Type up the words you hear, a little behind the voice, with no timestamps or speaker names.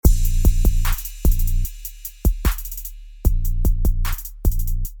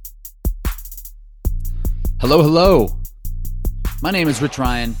Hello, hello. My name is Rich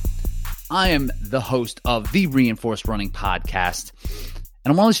Ryan. I am the host of the Reinforced Running Podcast.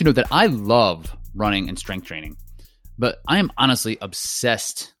 And I want to let you know that I love running and strength training, but I am honestly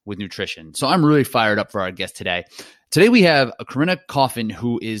obsessed with nutrition. So I'm really fired up for our guest today. Today we have Corinna Coffin,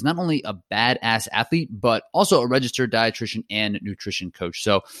 who is not only a badass athlete, but also a registered dietitian and nutrition coach.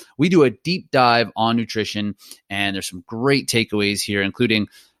 So we do a deep dive on nutrition, and there's some great takeaways here, including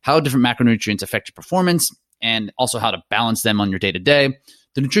how different macronutrients affect your performance and also how to balance them on your day-to-day,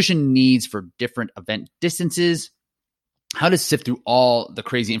 the nutrition needs for different event distances, how to sift through all the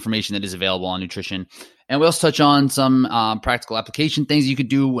crazy information that is available on nutrition. And we also touch on some practical application things you could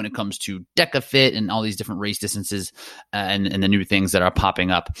do when it comes to DecaFit and all these different race distances and the new things that are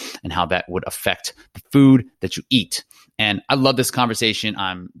popping up and how that would affect the food that you eat. And I love this conversation.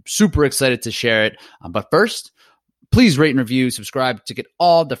 I'm super excited to share it. But first, please rate and review, subscribe to get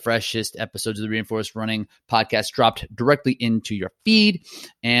all the freshest episodes of the Reinforced Running Podcast dropped directly into your feed.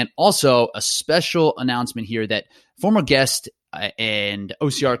 And also a special announcement here that former guest and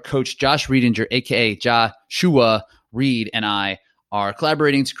OCR coach Josh Riedinger, aka Joshua Reed, and I are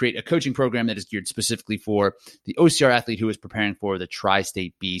collaborating to create a coaching program that is geared specifically for the OCR athlete who is preparing for the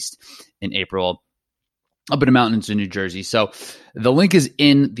Tri-State Beast in April up in the mountains in New Jersey. So the link is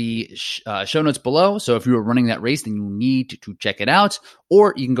in the show notes below. So if you are running that race, then you need to check it out.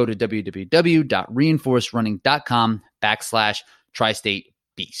 Or you can go to www.reinforcedrunning.com/Tri-State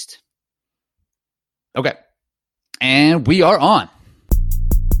Beast. Okay. And we are on.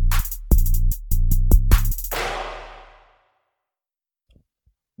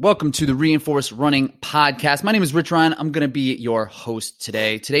 Welcome to the Reinforced Running Podcast. My name is Rich Ryan. I'm going to be your host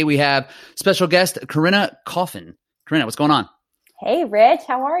today. Today we have special guest Corinna Coffin. Corinna, what's going on? Hey, Rich.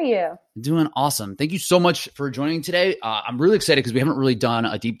 How are you? Doing awesome. Thank you so much for joining today. I'm really excited because we haven't really done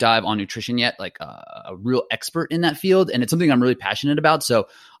a deep dive on nutrition yet, like a real expert in that field. And it's something I'm really passionate about. So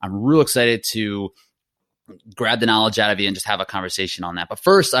I'm real excited to grab the knowledge out of you and just have a conversation on that. But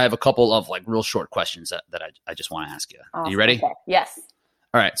first, I have a couple of like real short questions that I just want to ask you. Awesome. Are you ready? Okay. Yes.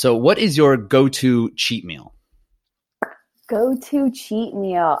 All right. So what is your go-to cheat meal? Go-to cheat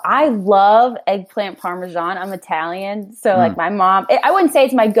meal. I love eggplant parmesan. I'm Italian. So like my mom, I wouldn't say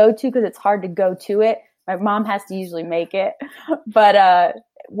it's my go-to because it's hard to go to it. My mom has to usually make it. But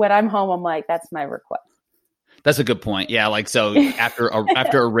when I'm home, I'm like, that's my request. That's a good point. Yeah. Like, so after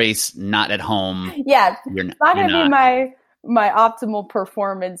a race, not at home. Yeah. It's not going to be my optimal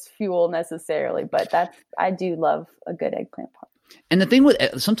performance fuel necessarily, but I do love a good eggplant parmesan. And the thing with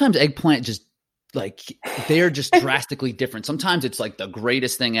sometimes eggplant just like they're just drastically different. Sometimes it's like the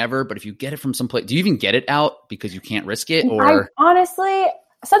greatest thing ever, but if you get it from someplace, do you even get it out because you can't risk it? Or honestly,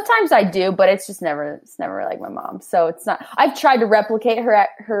 sometimes I do, but it's never like my mom. So it's not. I've tried to replicate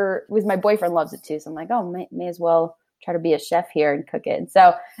her with my boyfriend loves it too. So I'm like, oh, may as well try to be a chef here and cook it. And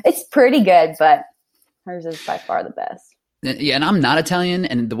so it's pretty good, but hers is by far the best. Yeah, and I'm not Italian,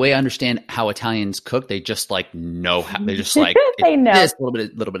 and the way I understand how Italians cook, they just like know how they just like they know this a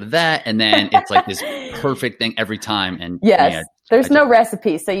little bit of that, and then it's like this perfect thing every time. And yes, there's no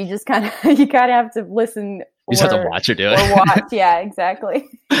recipe, so you just kind of have to listen. You just have to watch her do it. Or watch, yeah, exactly.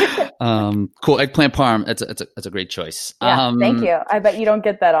 Cool, eggplant parm. That's a great choice. Yeah, thank you. I bet you don't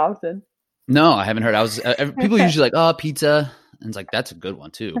get that often. No, I haven't heard. People usually like pizza, and it's like that's a good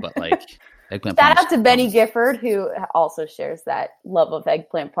one too, but like. Shout out to Benny Gifford, who also shares that love of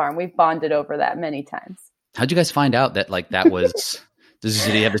eggplant parm. We've bonded over that many times. How'd you guys find out that like that was? Did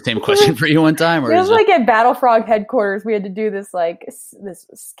he have the same question for you one time? Or it was like at Battle Frog headquarters. We had to do this this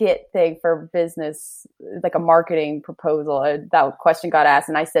skit thing for business, like a marketing proposal. That question got asked,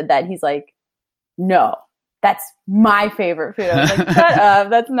 and I said that. And he's like, "No, that's my favorite food." I was like, "Shut up!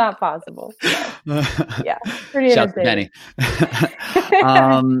 That's not possible." Yeah, pretty Shout entertaining.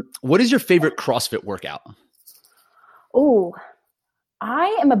 What is your favorite CrossFit workout? Oh,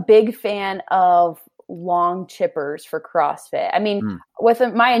 I am a big fan of long chippers for CrossFit. I mean, with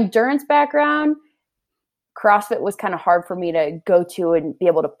my endurance background, CrossFit was kind of hard for me to go to and be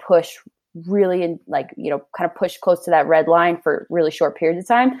able to push really and like, kind of push close to that red line for really short periods of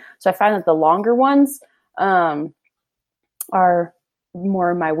time. So I find that the longer ones are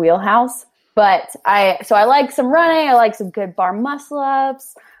more in my wheelhouse. But I like some running. I like some good bar muscle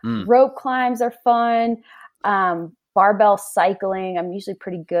ups. Rope climbs are fun. Barbell cycling. I'm usually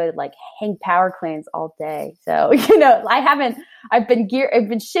pretty good. Like hang power cleans all day. So I've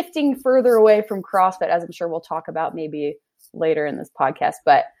been shifting further away from CrossFit, as I'm sure we'll talk about maybe later in this podcast.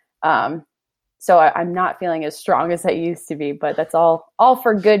 But so I'm not feeling as strong as I used to be. But that's all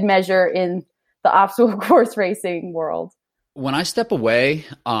for good measure in the obstacle course racing world. When I step away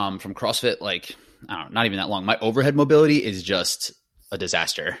from CrossFit, like I don't know, not even that long. My overhead mobility is just a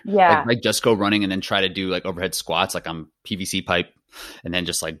disaster. Yeah. Like I just go running and then try to do like overhead squats, like I'm PVC pipe, and then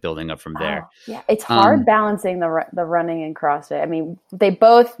just like building up from there. Yeah. It's hard balancing the running and CrossFit. I mean, they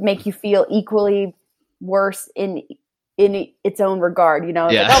both make you feel equally worse in its own regard. You know,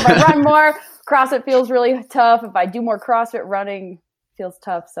 it's like, oh, if I run more, CrossFit feels really tough. If I do more CrossFit, running feels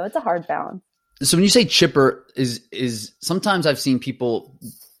tough. So it's a hard balance. So when you say chipper, is sometimes I've seen people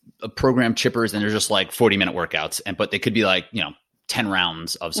program chippers and they're just like 40-minute workouts, but they could be like, 10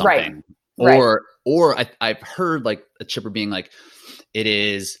 rounds of something. Right. Or I've heard like a chipper being like, it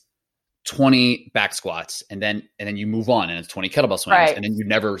is 20 back squats and then you move on and it's 20 kettlebell swings and then you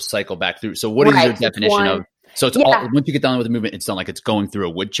never cycle back through. So what is your definition of, so it's all, once you get done with the movement, it's done like it's going through a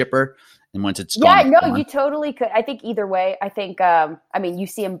wood chipper, and once it's gone, you totally could. I think either way. I think you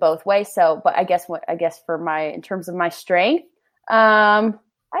see them both ways. So, but I guess in terms of my strength, I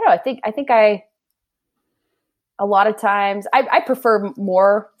don't know. I think a lot of times I prefer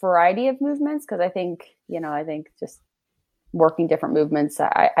more variety of movements because I think just working different movements.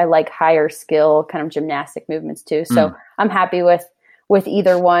 I like higher skill kind of gymnastic movements too. So I'm happy with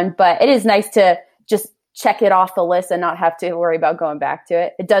either one, but it is nice to just check it off the list and not have to worry about going back to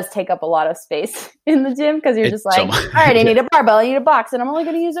it. It does take up a lot of space in the gym because you're just like, all right, I need a barbell, I need a box, and I'm only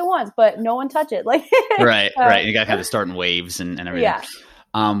going to use it once, but no one touch it. Like, right. You got to kind of start in waves and everything. Yeah.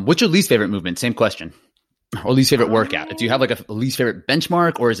 What's your least favorite movement? Same question. Or least favorite workout? Do you have like a least favorite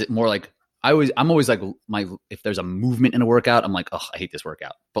benchmark, or is it more like I'm always like if there's a movement in a workout, I'm like, oh, I hate this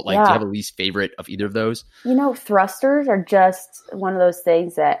workout. But like, do you have a least favorite of either of those? Thrusters are just one of those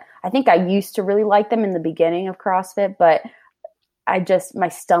things that I think I used to really like them in the beginning of CrossFit, but my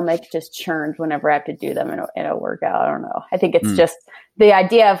stomach just churns whenever I have to do them in a workout. I don't know. I think it's just the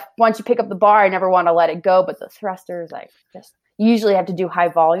idea of once you pick up the bar, I never want to let it go. But the thrusters, you usually have to do high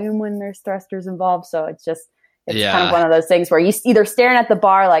volume when there's thrusters involved. So it's kind of one of those things where you either staring at the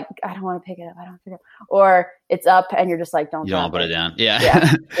bar, like, I don't want to pick it up, or it's up and you're just like, you don't put it down.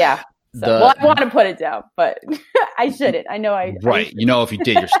 Yeah. Yeah. So, I want to put it down, but I shouldn't. I know right. If you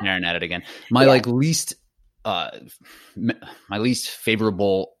did, you're staring at it again. My my least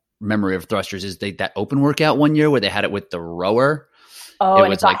favorable memory of thrusters is that open workout one year where they had it with the rower. Oh,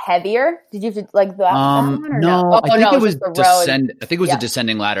 and it got heavier? Did you have to like that one or no? I think it was I think it was a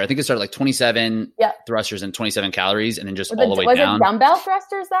descending ladder. I think it started like 27 thrusters and 27 calories and then just all the way down. Was it dumbbell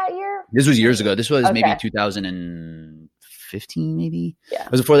thrusters that year? This was years ago. This was maybe 2015 maybe. Yeah.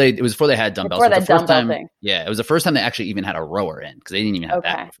 It was before they had dumbbells. Before that dumbbell thing. Yeah, it was the first time they actually even had a rower in because they didn't even have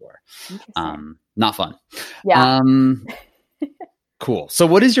that before. Not fun. Yeah. Cool. So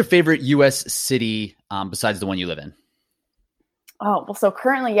what is your favorite US city besides the one you live in? Oh, well, so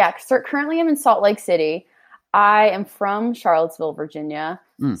currently I'm in Salt Lake City. I am from Charlottesville, Virginia.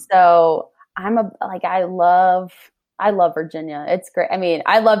 So I love Virginia. It's great. I mean,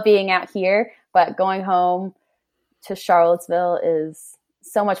 I love being out here, but going home to Charlottesville is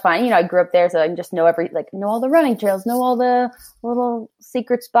so much fun. I grew up there, so I can just know all the running trails, know all the little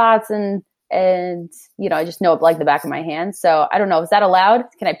secret spots and I just know it like the back of my hand. So I don't know. Is that allowed?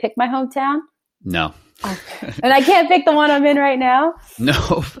 Can I pick my hometown? No. And I can't pick the one I'm in right now?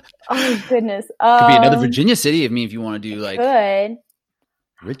 No. Oh, goodness. Could be another Virginia city. I mean, if you want to do like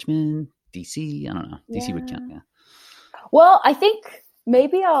Richmond, DC, I don't know. DC would count, yeah. Well, I think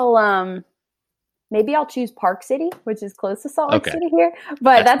maybe I'll choose Park City, which is close to Salt Lake City here.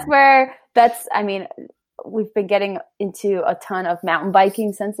 But we've been getting into a ton of mountain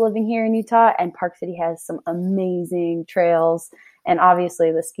biking since living here in Utah, and Park City has some amazing trails. And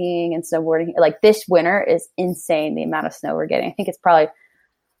obviously the skiing and snowboarding, like this winter is insane. The amount of snow we're getting. I think it's probably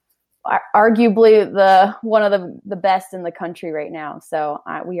arguably one of the best in the country right now. So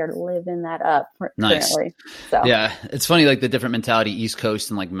we are living that up. Nice. Currently. So. Yeah. It's funny, like the different mentality, East Coast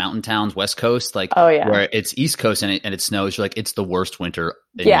and like mountain towns, West Coast, like where it's East Coast and it snows, you're like, it's the worst winter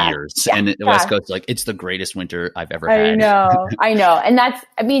in years. Yeah. And the West Coast, like it's the greatest winter I've ever had. I know. And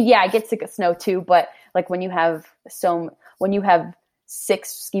it gets to snow too, but like when you have 6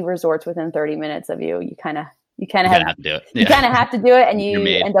 ski resorts within 30 minutes of you, you kind of have to do it. Yeah. You kind of have to do it, and you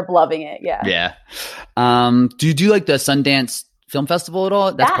end up loving it. Yeah. Yeah. Do you do like the Sundance Film Festival at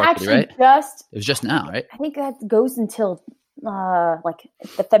all? That's actually right. It was just now, right? I think that goes until like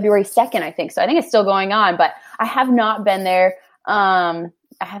the February 2nd, I think. So I think it's still going on, but I have not been there. I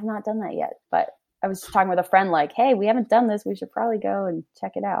have not done that yet, but I was talking with a friend like, hey, we haven't done this. We should probably go and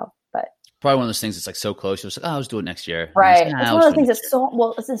check it out. But probably one of those things that's like so close. You're just like, I'll just do it next year. Right. It's one of those things that's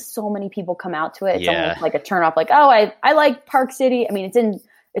so many people come out to it. It's almost like a turn off. Like, oh, I like Park City. I mean, it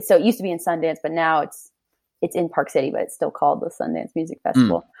used to be in Sundance, but now it's in Park City, but it's still called the Sundance Music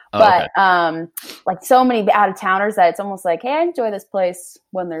Festival. But like so many out of towners that it's almost like, hey, I enjoy this place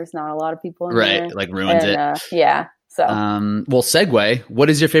when there's not a lot of people in there. Right, like ruins it. Yeah. So, well, segue. What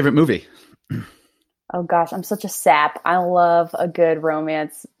is your favorite movie? Oh gosh, I'm such a sap. I love a good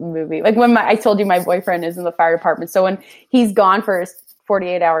romance movie. Like when I told you my boyfriend is in the fire department. So when he's gone for his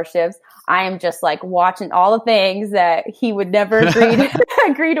 48-hour shifts, I am just like watching all the things that he would never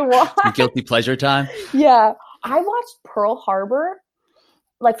agree to watch. Guilty pleasure time. Yeah. I watched Pearl Harbor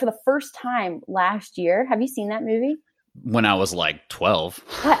like for the first time last year. Have you seen that movie? When I was like 12.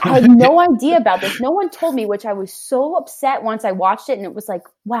 I had no idea about this. No one told me, which I was so upset once I watched it. And it was like,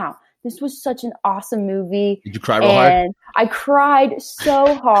 wow, this was such an awesome movie. Did you cry real hard? I cried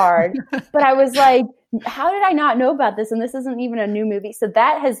so hard, but I was like, how did I not know about this? And this isn't even a new movie. So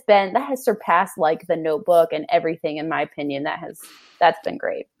that has surpassed like The Notebook and everything, in my opinion. That's been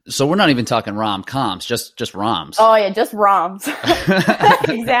great. So we're not even talking rom-coms, just roms. Oh yeah, just roms.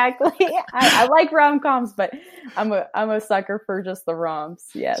 Exactly. I like rom-coms, but I'm a sucker for just the roms.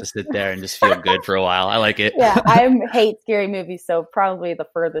 Yes. Just sit there and just feel good for a while. I like it. Yeah, I hate scary movies, so probably the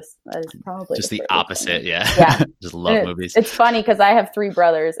furthest is probably just the opposite. Yeah. Just love movies. It's funny because I have 3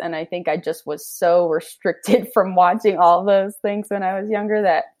 brothers, and I think I just was so restricted from watching all those things when I was younger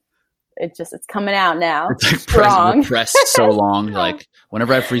that it's coming out now. It's like strong. Repressed so long. Like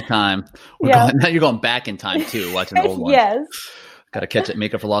whenever I have free time, now you're going back in time too, watching the old ones. Yes. Got to catch it,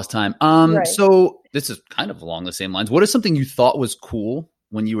 make up for lost time. Right. So this is kind of along the same lines. What is something you thought was cool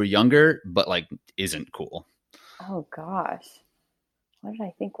when you were younger, but like isn't cool? Oh gosh. What did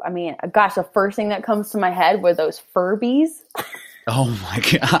I think? I mean, gosh, the first thing that comes to my head were those Furbies. Oh my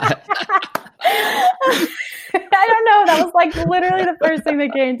God. I don't know. That was like literally the first thing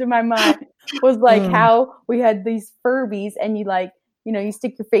that came to my mind was like how we had these Furbies and you like, you know, you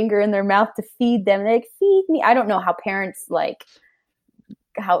stick your finger in their mouth to feed them. And they like, feed me. I don't know how parents like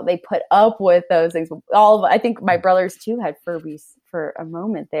how they put up with those things. I think my brothers too had Furbies for a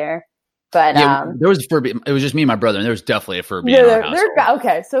moment there. But there was a Furby. It was just me and my brother, and there was definitely a Furby in our house.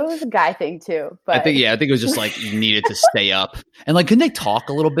 Okay, so it was a guy thing too. But I think it was just like you needed to stay up, and like couldn't they talk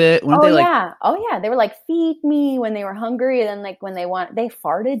a little bit? Yeah, they were like feed me when they were hungry, and then like when they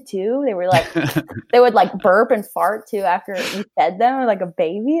farted too. They were like they would like burp and fart too after we fed them like a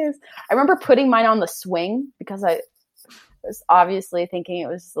baby. I remember putting mine on the swing because I was obviously thinking it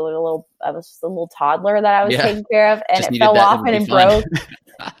was just a little toddler that I was taking care of, and just it fell off and it broke.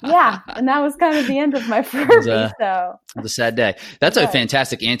 Yeah, and that was kind of the end of my Furby. It was a sad day. That's a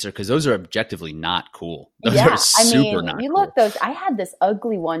fantastic answer because those are objectively not cool. Those are super not cool. Look, those. I had this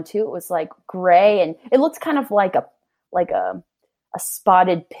ugly one too. It was like gray, and it looked kind of like a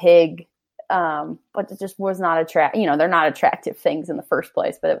spotted pig, but it just was not attractive. You know, they're not attractive things in the first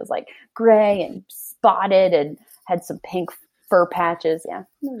place. But it was like gray and spotted, and had some pink fur patches. Yeah, it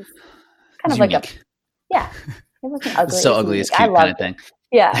was kind of unique. It wasn't ugly. So ugly is cute kind of thing.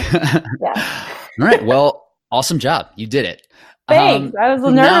 Yeah. All right. Well, awesome job. You did it. Thanks. I was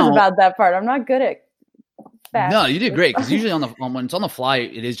nervous about that part. I'm not good at fast. No, you did great. Because usually when it's on the fly,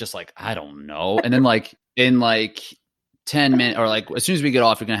 it is just like, I don't know. And then like in like 10 minutes or like as soon as we get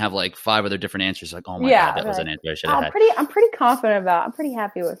off, you're going to have like 5 other different answers. Like, oh my God, that was an answer I should have had. I'm pretty confident I'm pretty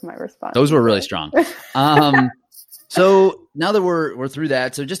happy with my response. Those were really strong. So now that we're through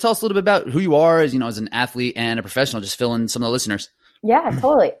that, so just tell us a little bit about who you are as an athlete and a professional. Just fill in some of the listeners. Yeah,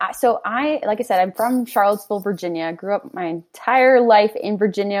 totally. So like I said, I'm from Charlottesville, Virginia. I grew up my entire life in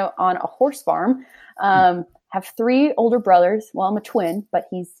Virginia on a horse farm. Have 3 older brothers. Well, I'm a twin, but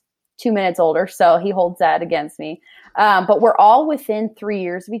he's 2 minutes older, so he holds that against me. But we're all within 3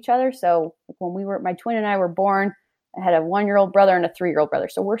 years of each other. So when my twin and I were born, I had a 1-year-old brother and a 3-year-old brother.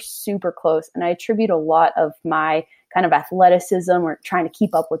 So we're super close. And I attribute a lot of my kind of athleticism or trying to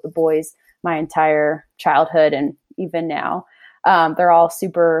keep up with the boys my entire childhood and even now. They're all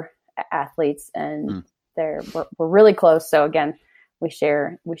super athletes and we're really close. So again, we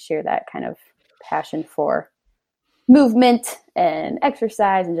share that kind of passion for movement and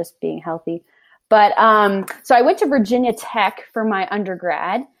exercise and just being healthy. But so I went to Virginia Tech for my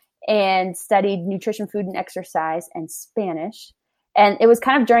undergrad and studied nutrition, food, and exercise and Spanish. And it was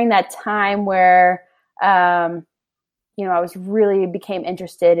kind of during that time where, I became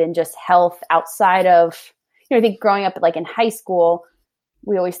interested in just health outside of, I think growing up like in high school,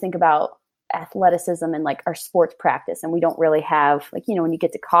 we always think about athleticism and like our sports practice. And we don't really have like, when you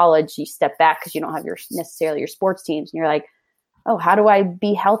get to college, you step back because you don't have necessarily your sports teams. And you're like, oh, how do I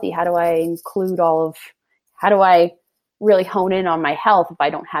be healthy? How do I include how do I really hone in on my health if I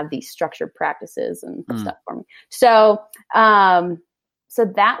don't have these structured practices and stuff for me? So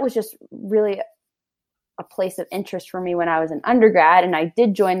that was just really a place of interest for me when I was an undergrad. And I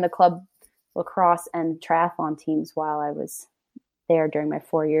did join the club lacrosse and triathlon teams while I was there during my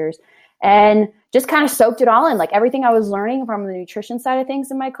 4 years, and just kind of soaked it all in. Like everything I was learning from the nutrition side of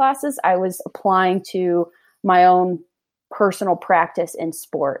things in my classes, I was applying to my own personal practice in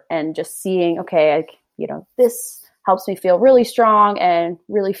sport and just seeing, okay, this helps me feel really strong and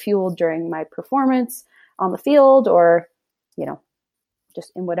really fueled during my performance on the field or,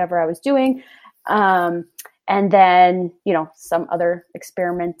 just in whatever I was doing. And then, some other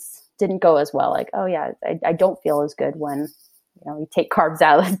experiments didn't go as well. Like, oh yeah, I don't feel as good when, you take carbs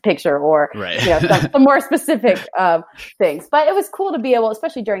out of the picture or, right. some more specific things. But it was cool to be able,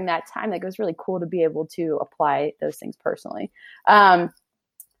 especially during that time, like it was really cool to be able to apply those things personally.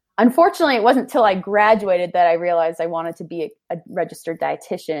 Unfortunately, it wasn't until I graduated that I realized I wanted to be a registered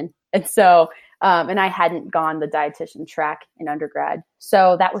dietitian. And so, and I hadn't gone the dietitian track in undergrad.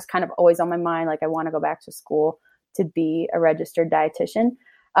 So that was kind of always on my mind. Like I want to go back to school to be a registered dietitian.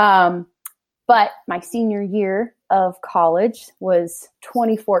 But my senior year of college was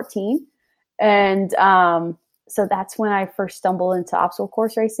 2014. And so that's when I first stumbled into obstacle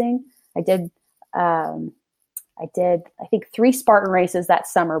course racing. I did, I think 3 Spartan races that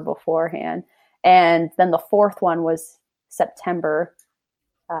summer beforehand. And then the 4th one was September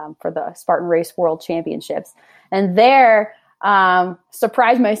for the Spartan Race World Championships. And there,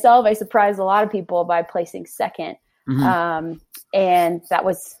 surprised myself. I surprised a lot of people by placing 2nd. Mm-hmm. And that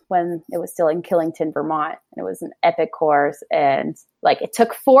was when it was still in Killington, Vermont. And it was an epic course. And like it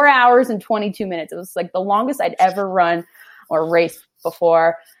took 4 hours and 22 minutes. It was like the longest I'd ever run or raced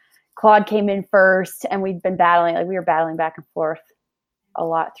before. Claude came in first and we were battling back and forth a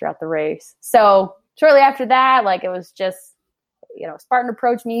lot throughout the race. So shortly after that, like it was just, Spartan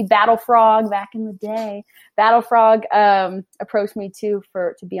approached me, Battle Frog back in the day. Battle Frog approached me too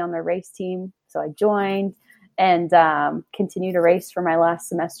to be on their race team. So I joined and continued to race for my last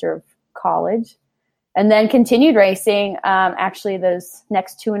semester of college, and then continued racing actually those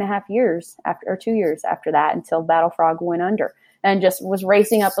next 2.5 years after 2 years after that until Battle Frog went under, and just was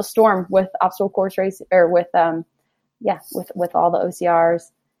racing up a storm with obstacle course racing or with all the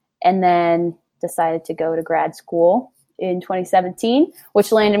OCRs, and then decided to go to grad school in 2017,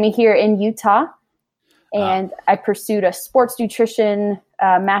 which landed me here in Utah. And I pursued a sports nutrition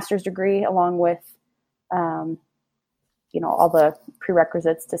master's degree along with all the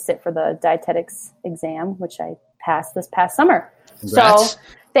prerequisites to sit for the dietetics exam, which I passed this past summer. Congrats. So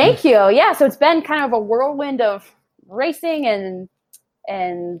thank you. Yeah. So it's been kind of a whirlwind of racing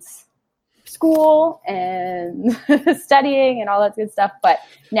and school and studying and all that good stuff. But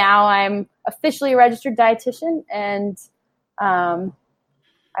now I'm officially a registered dietitian, and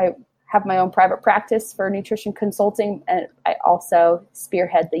I have my own private practice for nutrition consulting. And I also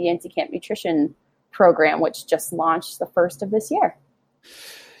spearhead the Yancey Camp Nutrition program, which just launched the 1st of this year.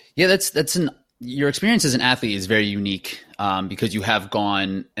 Yeah, your experience as an athlete is very unique because you have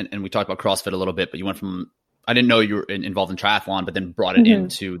gone, and we talked about CrossFit a little bit, but you went from, I didn't know you were involved in triathlon, but then brought it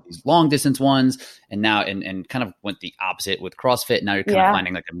into these long distance ones, and now and kind of went the opposite with CrossFit. Now you're kind of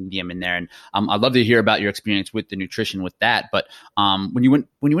finding like a medium in there, and I'd love to hear about your experience with the nutrition with that. But when you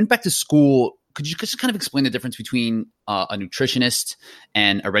went back to school, could you just kind of explain the difference between a nutritionist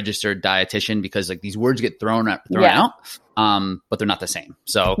and a registered dietitian? Because like these words get thrown out, but they're not the same.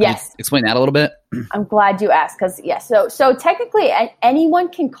 So can you explain that a little bit? I'm glad you asked, because so technically anyone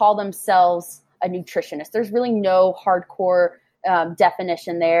can call themselves a nutritionist. There's really no hardcore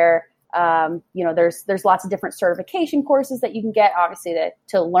definition there. There's lots of different certification courses that you can get, obviously,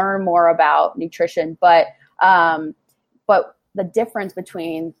 to learn more about nutrition. But the difference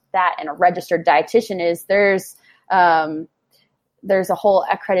between that and a registered dietitian is there's a whole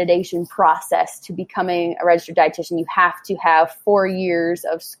accreditation process to becoming a registered dietitian. You have to have 4 years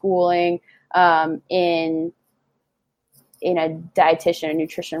of schooling in a dietitian and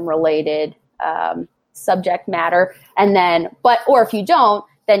nutrition related subject matter. And then, or if you don't,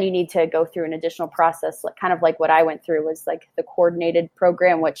 then you need to go through an additional process, kind of like what I went through was like the coordinated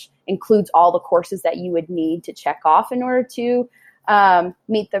program, which includes all the courses that you would need to check off in order to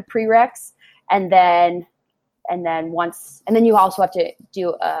meet the prereqs. And then you also have to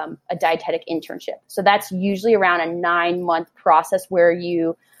do a dietetic internship. So that's usually around a 9-month process where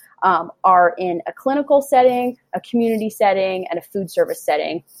you are in a clinical setting, a community setting, and a food service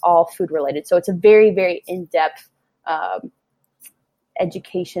setting, all food related. So it's a very, very in-depth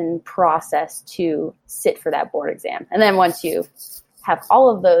education process to sit for that board exam. And then once you have all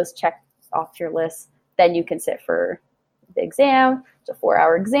of those checked off your list, then you can sit for the exam. It's a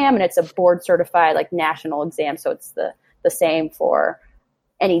 4-hour exam, and it's a board certified like national exam. So it's the same for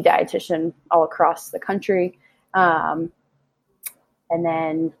any dietitian all across the country. And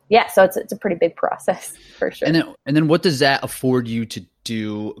then, so it's a pretty big process for sure. And then what does that afford you to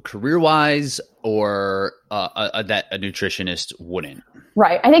do career-wise, or that a nutritionist wouldn't?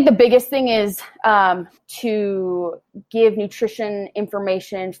 Right. I think the biggest thing is to give nutrition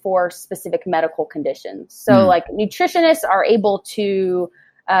information for specific medical conditions. So like nutritionists are able to,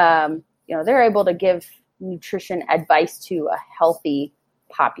 they're able to give nutrition advice to a healthy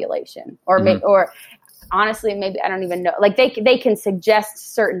population, or honestly, maybe I don't even know. Like they can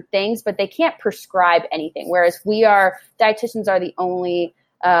suggest certain things, but they can't prescribe anything. Whereas dietitians are the only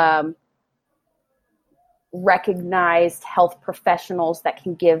recognized health professionals that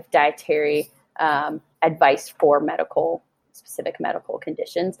can give dietary advice for specific medical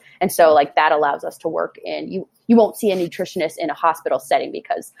conditions. And so like that allows us to work you won't see a nutritionist in a hospital setting,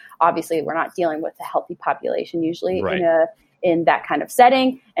 because obviously we're not dealing with a healthy population usually in that kind of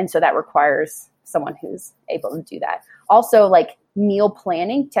setting. And so that requires someone who's able to do that. Also, like meal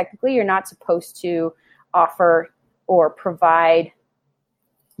planning, technically you're not supposed to offer or provide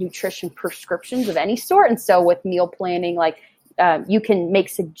nutrition prescriptions of any sort. And so with meal planning, like you can make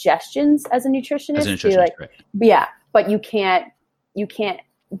suggestions as a nutritionist. But you can't,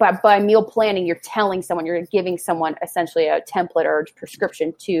 but by meal planning, you're giving someone essentially a template or a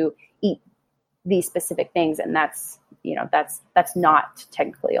prescription to eat these specific things. And that's not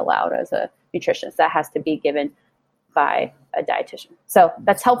technically allowed as a nutritionist. That has to be given by a dietitian. So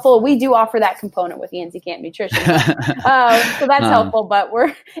that's helpful. We do offer that component with Yancey Camp Nutrition. So that's helpful, but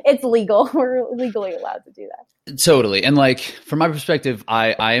it's legal. We're legally allowed to do that. Totally. And like, from my perspective,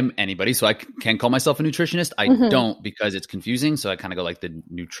 I am anybody, so I can call myself a nutritionist. I don't, because it's confusing. So I kind of go like the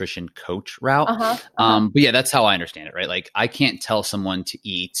nutrition coach route. But yeah, that's how I understand it, right? Like I can't tell someone to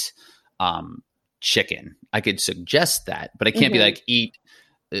eat chicken. I could suggest that, but I can't be like, eat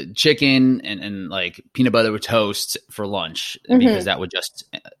chicken and like peanut butter with toast for lunch, because that would just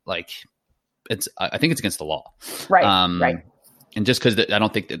I think it's against the law. Right. Right. And just because I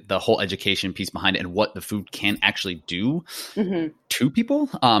don't think that the whole education piece behind it and what the food can actually do to people.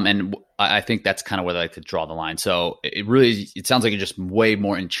 And I think that's kind of where I like to draw the line. So it sounds like you're just way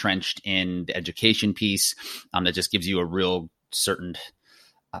more entrenched in the education piece that just gives you a real certain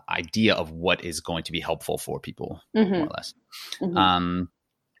idea of what is going to be helpful for people, more or less.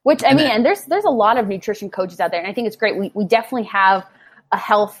 Which I mean, and there's a lot of nutrition coaches out there, and I think it's great. We definitely have a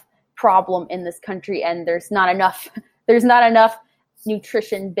health problem in this country, and there's not enough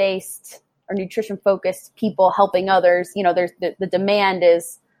nutrition based or nutrition focused people helping others. There's the demand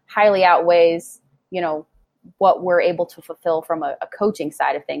is highly outweighs, what we're able to fulfill from a coaching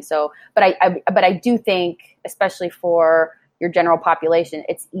side of things. So, but I do think, especially for your general population,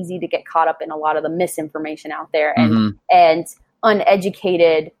 it's easy to get caught up in a lot of the misinformation out there, and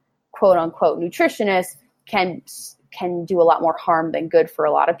uneducated, quote unquote, nutritionists can do a lot more harm than good for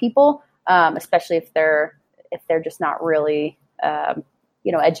a lot of people, especially if they're just not really,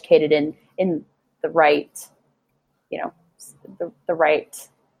 educated in the right, the right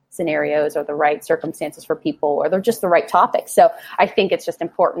scenarios or the right circumstances for people, or they're just the right topics. So I think it's just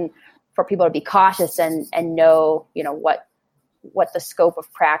important for people to be cautious and know, what the scope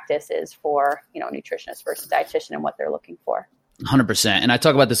of practice is for, nutritionist versus dietitian and what they're looking for. 100%. And I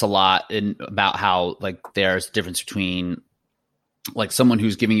talk about this a lot about how like there's a difference between like someone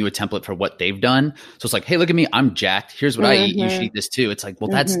who's giving you a template for what they've done. So it's like, hey, look at me, I'm jacked. Here's what I eat. You should eat this too. It's like, well,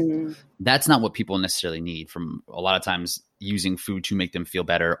 that's not what people necessarily need from a lot of times using food to make them feel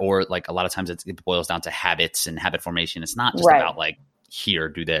better. Or like a lot of times it boils down to habits and habit formation. It's not just about like, here,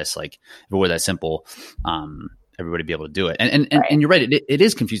 do this. Like if it were that simple, everybody be able to do it. And you're right. It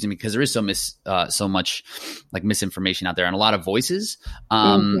is confusing because there is so much like misinformation out there and a lot of voices.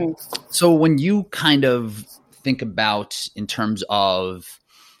 So when you kind of think about in terms of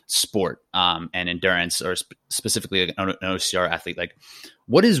sport and endurance, or specifically like an OCR athlete, like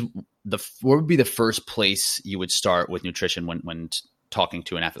what would be the first place you would start with nutrition when talking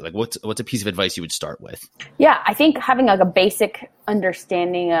to an athlete? Like what's a piece of advice you would start with? Yeah, I think having like a basic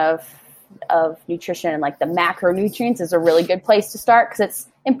understanding of nutrition and like the macronutrients is a really good place to start, because it's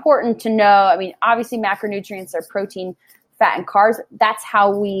important to know. I mean, obviously macronutrients are protein, fat, and carbs. That's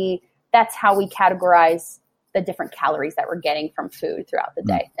how we categorize the different calories that we're getting from food throughout the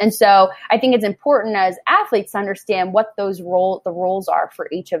day. And so I think it's important as athletes to understand what the roles are for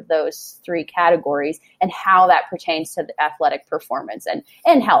each of those three categories and how that pertains to the athletic performance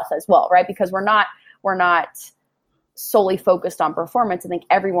and health as well, right? Because we're not solely focused on performance. I think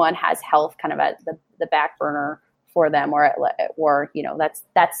everyone has health kind of at the back burner for them, or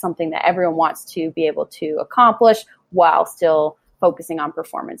that's something that everyone wants to be able to accomplish while still focusing on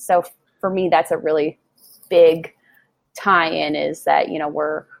performance. So for me, that's a really big tie-in, is that, you know,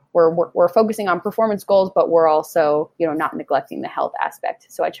 we're focusing on performance goals, but we're also, you know, not neglecting the health aspect.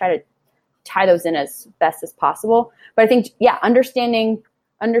 So I try to tie those in as best as possible. But I think, yeah, understanding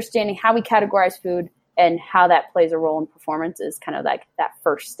how we categorize food and how that plays a role in performance is kind of like that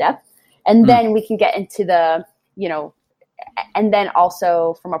first step. And then we can get into the, you know, and then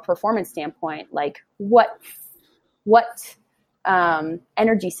also from a performance standpoint, like what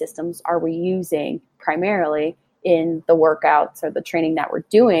energy systems are we using primarily in the workouts or the training that we're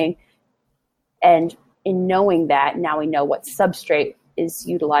doing? And in knowing that, now we know what substrate is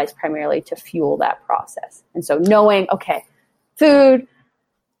utilized primarily to fuel that process. And so knowing, okay, food,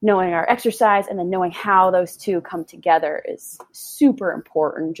 knowing our exercise, and then knowing how those two come together is super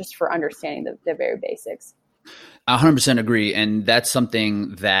important just for understanding the very basics. 100% agree. And that's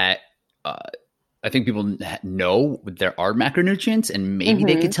something that I think people know there are macronutrients, and maybe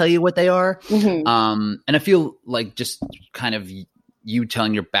they could tell you what they are. And I feel like just kind of you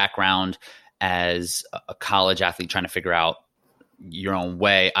telling your background as a college athlete trying to figure out your own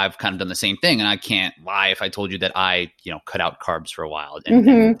way. I've kind of done the same thing, and I can't lie if I told you that I, you know, cut out carbs for a while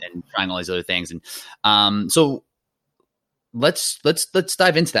and trying all these other things. And so let's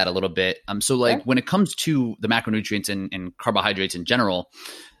dive into that a little bit. So like when it comes to the macronutrients and carbohydrates in general,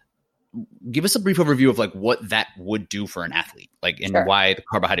 give us a brief overview of like what that would do for an athlete, like, and why the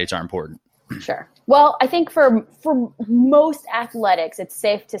carbohydrates are important. Sure. Well, I think for most athletics, it's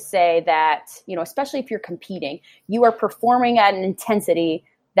safe to say that, you know, especially if you're competing, you are performing at an intensity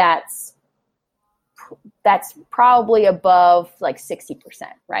that's probably above like 60%,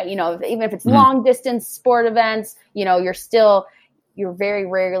 right? You know, even if it's long distance sport events, you know, you're very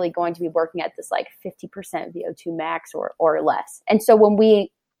rarely going to be working at this like 50% VO2 max or less. And so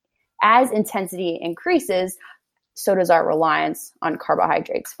as intensity increases, so does our reliance on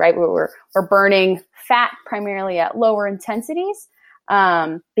carbohydrates, right? We're burning fat primarily at lower intensities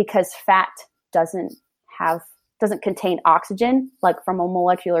because fat doesn't contain oxygen, like from a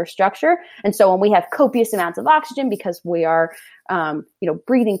molecular structure. And so when we have copious amounts of oxygen, because we are,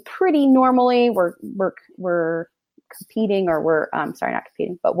 breathing pretty normally, we're competing, or not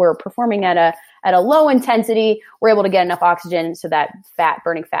competing, but we're performing at a low intensity, we're able to get enough oxygen so that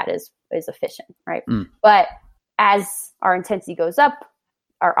burning fat is efficient, right? But as our intensity goes up,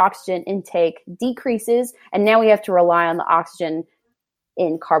 our oxygen intake decreases, and now we have to rely on the oxygen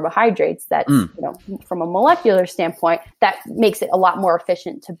in carbohydrates. That's, you know, from a molecular standpoint, that makes it a lot more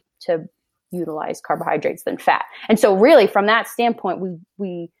efficient to utilize carbohydrates than fat. And so really from that standpoint,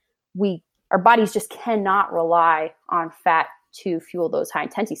 our bodies just cannot rely on fat to fuel those high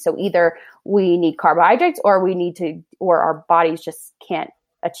intensities. So either we need carbohydrates or our bodies just can't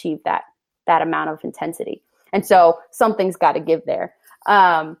achieve that amount of intensity. And so something's got to give there.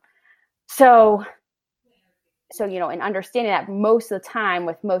 So, you know, and understanding that most of the time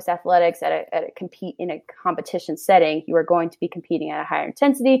with most athletics compete in a competition setting, you are going to be competing at a higher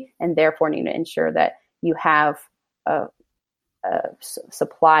intensity, and therefore need to ensure that you have a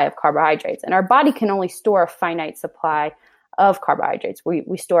supply of carbohydrates. And our body can only store a finite supply of carbohydrates.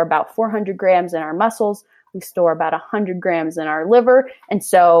 We store about 400 grams in our muscles. We store about 100 grams in our liver. And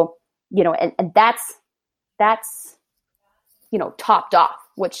so, you know, and that's, you know, topped off,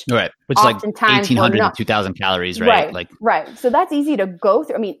 which like 1,800 to 2,000 calories, right? Right. So that's easy to go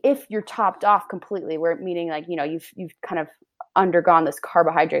through. I mean, if you're topped off completely, meaning like, you know, you've kind of undergone this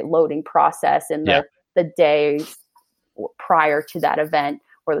carbohydrate loading process in the days prior to that event,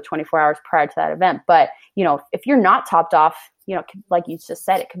 or the 24 hours prior to that event. But, you know, if you're not topped off, you know, like you just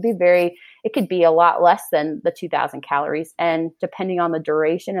said, it could be a lot less than the 2,000 calories. And depending on the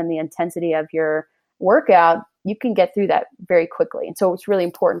duration and the intensity of your workout, you can get through that very quickly. And so it's really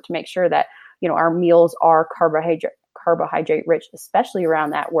important to make sure that, you know, our meals are carbohydrate rich, especially around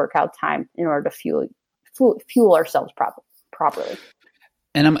that workout time, in order to fuel ourselves properly.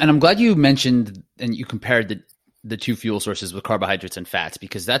 And I'm glad you mentioned and you compared the two fuel sources with carbohydrates and fats,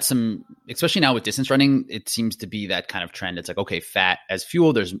 because that's especially now with distance running, it seems to be that kind of trend. It's like, okay, fat as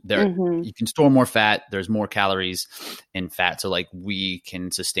fuel, you can store more fat. There's more calories in fat. So like we can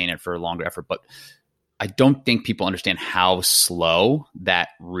sustain it for a longer effort, but I don't think people understand how slow that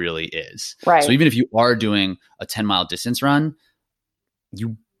really is. Right. So even if you are doing a 10-mile distance run,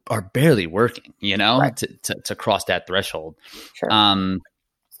 you are barely working, you know, right, to cross that threshold. Sure.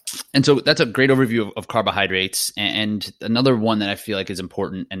 And so that's a great overview of carbohydrates. And another one that I feel like is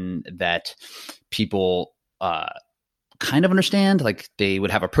important and that people kind of understand, like they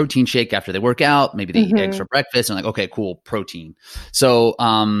would have a protein shake after they work out. Maybe they eat eggs for breakfast and like, okay, cool, protein. So,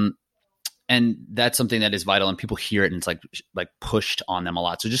 And that's something that is vital, and people hear it and it's like pushed on them a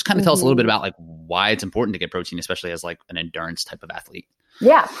lot. So just kind of tell us a little bit about like why it's important to get protein, especially as like an endurance type of athlete.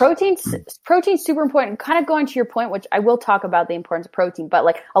 Yeah, protein's super important. Kind of going to your point, which I will talk about the importance of protein, but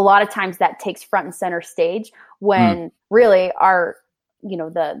like a lot of times that takes front and center stage when really our,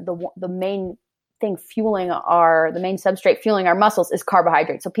 the main thing the main substrate fueling our muscles is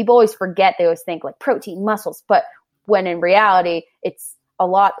carbohydrates. So people always forget, they always think like protein, muscles, but when in reality, it's a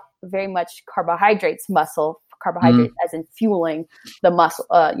lot, very much carbohydrates as in fueling the muscle,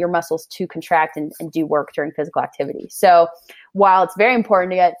 your muscles to contract and do work during physical activity. So while it's very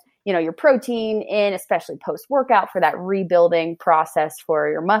important to get, your protein in, especially post-workout for that rebuilding process for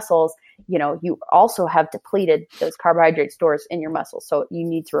your muscles, you also have depleted those carbohydrate stores in your muscles. So you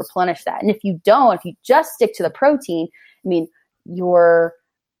need to replenish that. And if you just stick to the protein, I mean, you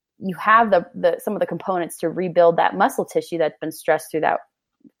have some of the components to rebuild that muscle tissue that's been stressed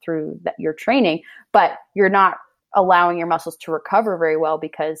through your training, but you're not allowing your muscles to recover very well,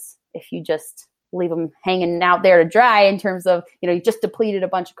 because if you just leave them hanging out there to dry in terms of, you just depleted a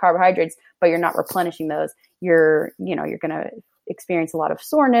bunch of carbohydrates, but you're not replenishing those, you're going to experience a lot of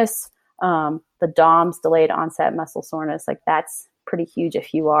soreness. The DOMS, delayed onset muscle soreness, like that's pretty huge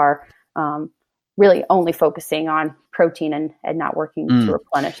if you are really only focusing on protein and not working to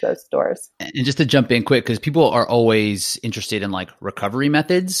replenish those stores. And just to jump in quick, because people are always interested in like recovery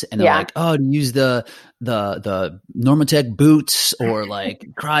methods, and they're like, oh, to use the Normatec boots or like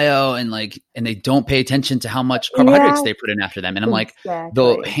cryo, and they don't pay attention to how much carbohydrates they put in after them. And I'm like,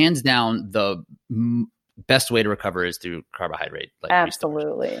 the hands down, the best way to recover is through carbohydrate. Like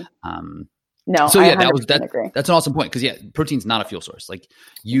absolutely. No. So yeah, that's an awesome point, because protein's not a fuel source. Like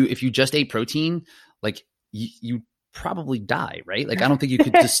if you just ate protein, like you probably die, right? Like I don't think you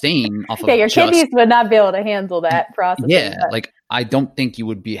could sustain off of your kidneys would not be able to handle that process. Yeah, like I don't think you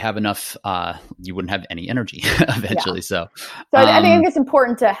would have enough. You wouldn't have any energy eventually. Yeah. So I think it's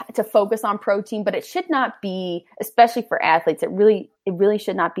important to focus on protein, but it should not be, especially for athletes. It really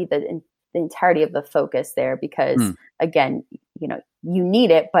should not be the entirety of the focus there, because again, you need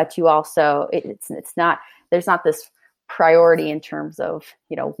it, but you also, it's not, there's not this priority in terms of,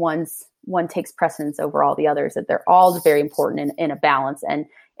 one takes precedence over all the others, that they're all very important in a balance,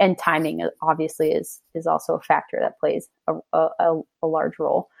 and timing obviously is also a factor that plays a large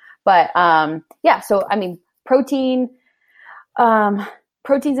role. But so I mean, protein's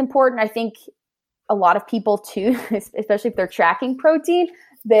important. I think a lot of people too, especially if they're tracking protein,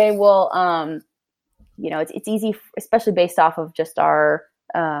 they will, it's easy, especially based off of just our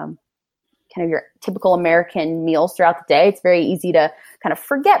kind of your typical American meals throughout the day. It's very easy to kind of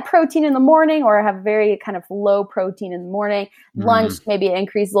forget protein in the morning, or have very kind of low protein in the morning. Lunch, maybe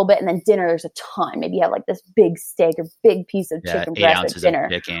increase a little bit, and then dinner, there's a ton. Maybe you have like this big steak or big piece of chicken breast at dinner.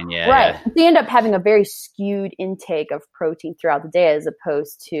 Right. So you end up having a very skewed intake of protein throughout the day, as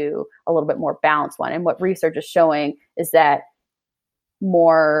opposed to a little bit more balanced one. And what research is showing is that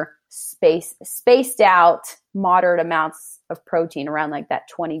more spaced out, moderate amounts of protein, around like that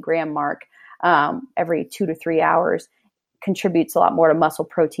 20-gram mark, every 2 to 3 hours, contributes a lot more to muscle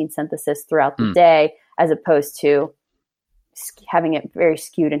protein synthesis throughout the day, as opposed to having it very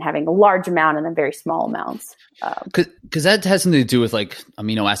skewed and having a large amount and then very small amounts. Because that has something to do with like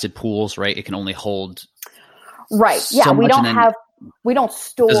amino acid pools, right? It can only hold. Right. Yeah. So we don't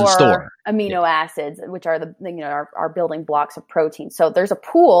store amino acids, which are our building blocks of protein. So there's a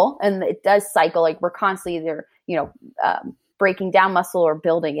pool, and it does cycle. Like we're constantly either, breaking down muscle or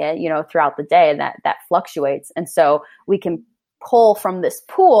building it, throughout the day, and that fluctuates. And so we can pull from this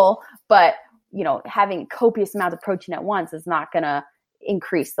pool, but, having copious amounts of protein at once is not going to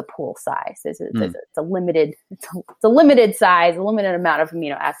increase the pool size. It's a limited size, a limited amount of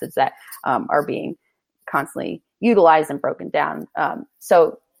amino acids that are being constantly utilized and broken down.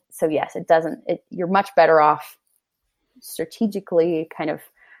 So yes, you're much better off strategically kind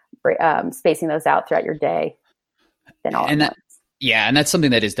of spacing those out throughout your day than all at once. Yeah, and that's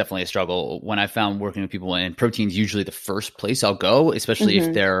something that is definitely a struggle. When I found working with people, and protein's usually the first place I'll go, especially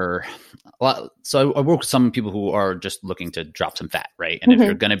if they're so I work with some people who are just looking to drop some fat, right? And if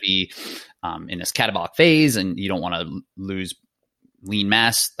you're going to be in this catabolic phase and you don't want to lose lean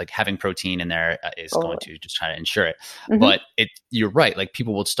mass, like having protein in there is going to just try to ensure it. But you're right. Like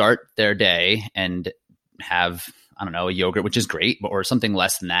people will start their day and have, I don't know, a yogurt, which is great, or something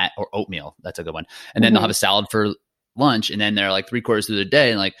less than that, or oatmeal. That's a good one. And then they'll have a salad for lunch, and then they're like 3/4 of the day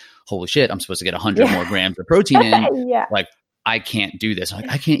and like, holy shit, I'm supposed to get 100 more grams of protein in. Like I can't do this. I'm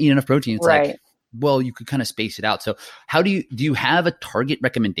like, I can't eat enough protein. It's like, well, you could kind of space it out. So how do you have a target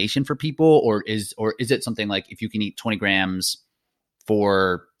recommendation for people, or is it something like if you can eat 20 grams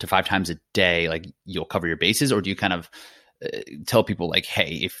 4 to 5 times a day, like you'll cover your bases? Or do you kind of tell people like,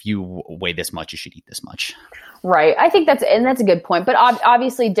 hey, if you weigh this much, you should eat this much? Right. I think that's a good point, but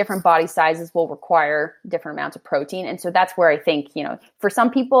obviously different body sizes will require different amounts of protein. And so that's where I think, for some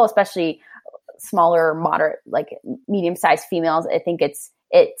people, especially smaller, moderate, like medium-sized females, I think it's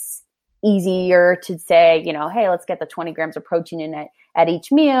easier to say, hey, let's get the 20 grams of protein in at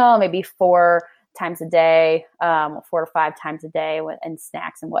each meal, maybe 4 times a day, 4 to 5 times a day and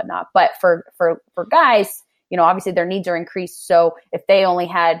snacks and whatnot. But for guys, obviously their needs are increased. So if they only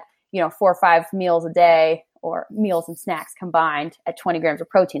had, 4 or 5 meals a day or meals and snacks combined at 20 grams of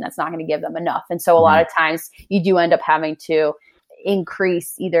protein, that's not going to give them enough. And so a lot of times you do end up having to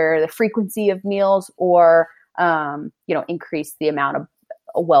increase either the frequency of meals or, increase the amount of,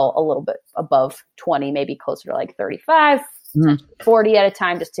 a little bit above 20, maybe closer to like 35, 40 at a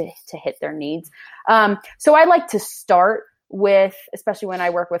time just to hit their needs. So I like to start with, especially when I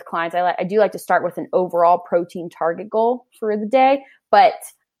work with clients, I do like to start with an overall protein target goal for the day, but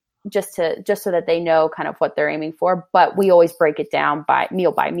just so that they know kind of what they're aiming for. But we always break it down by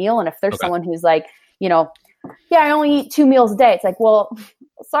meal. And if there's someone who's like, I only eat 2 meals a day, it's like, well,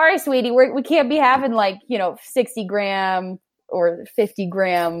 sorry, sweetie, we can't be having like, 60 gram or 50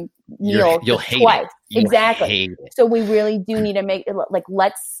 gram meal You'll hate twice. it. Exactly. Hate it. So we really do need to make it like,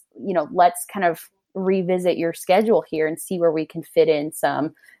 let's kind of revisit your schedule here and see where we can fit in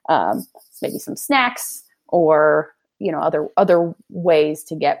some, maybe some snacks or, other ways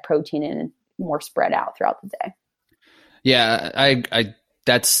to get protein in more spread out throughout the day. Yeah. I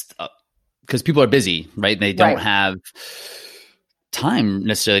that's because people are busy, right? They don't have time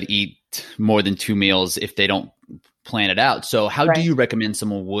necessarily to eat more than 2 meals if they don't plan it out. So how do you recommend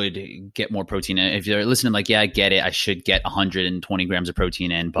someone would get more protein in? If you're listening, like, yeah, I get it, I should get 120 grams of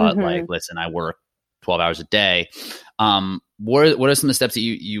protein in, but like, listen, I work 12 hours a day. What are some of the steps that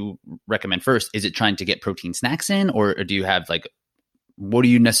you recommend first? Is it trying to get protein snacks in, or do you have like, what do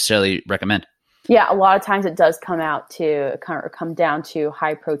you necessarily recommend? Yeah, a lot of times it does come down to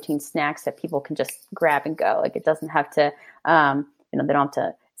high protein snacks that people can just grab and go. Like it doesn't have to, they don't have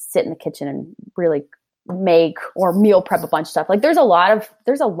to sit in the kitchen and really make or meal prep a bunch of stuff. Like there's a lot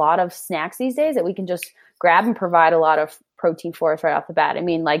of snacks these days that we can just grab and provide a lot of protein for us right off the bat. I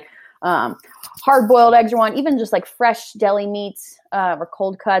mean, like hard boiled eggs are one, even just like fresh deli meats or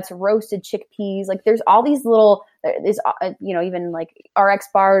cold cuts, roasted chickpeas. Like there's all these little, even like RX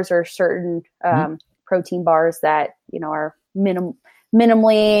bars or certain protein bars that, are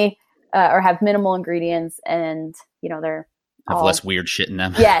minimally or have minimal ingredients and, they're have less weird shit in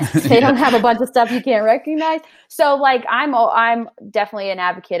them. Yes. They don't have a bunch of stuff you can't recognize. So like, I'm definitely an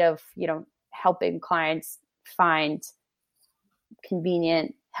advocate of, helping clients find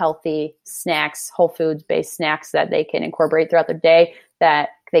convenient, healthy snacks, whole foods based snacks that they can incorporate throughout their day that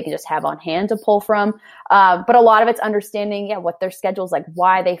they can just have on hand to pull from. But a lot of it's understanding, what their schedule is like,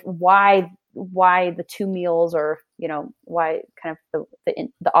 why the 2 meals or, why kind of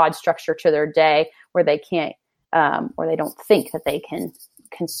the odd structure to their day where they can't, or they don't think that they can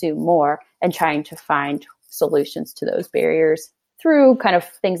consume more, and trying to find solutions to those barriers through kind of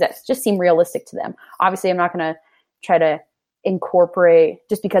things that just seem realistic to them. Obviously, I'm not going to try to incorporate,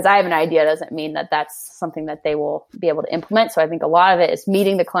 just because I have an idea doesn't mean that that's something that they will be able to implement. So I think a lot of it is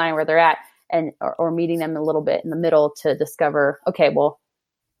meeting the client where they're at or meeting them a little bit in the middle to discover, okay, well,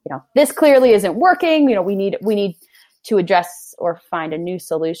 this clearly isn't working. We need to address or find a new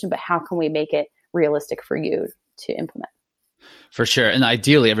solution, but how can we make it realistic for you to implement? For sure. And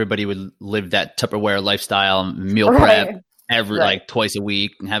ideally everybody would live that Tupperware lifestyle, meal prep like twice a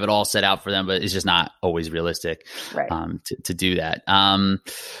week and have it all set out for them, but it's just not always realistic to do that.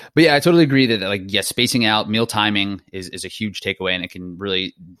 But yeah, I totally agree that like, yes, spacing out, meal timing is a huge takeaway, and it can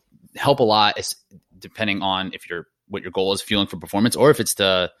really help a lot depending on what your goal is, fueling for performance, or if it's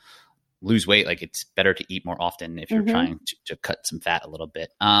to lose weight. Like it's better to eat more often if you're trying to cut some fat a little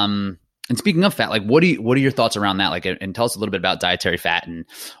bit. And speaking of fat, like what are your thoughts around that? Like, and tell us a little bit about dietary fat and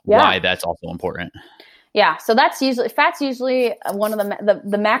why that's also important. Yeah. So fat's usually one of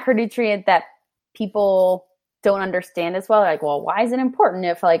the macronutrient that people don't understand as well. Like, well, why is it important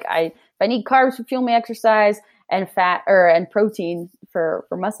if I need carbs to fuel my exercise and fat and protein for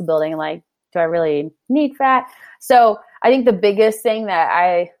muscle building, like, do I really need fat? So I think the biggest thing that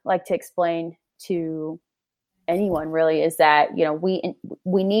I like to explain to anyone really is that,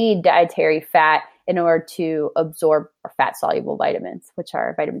 we need dietary fat in order to absorb our fat soluble vitamins, which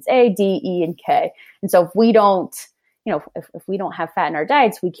are vitamins A, D, E, and K. And so if we don't, if we don't have fat in our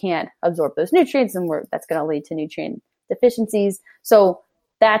diets, we can't absorb those nutrients, and that's going to lead to nutrient deficiencies. So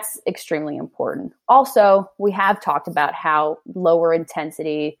that's extremely important. Also, we have talked about how lower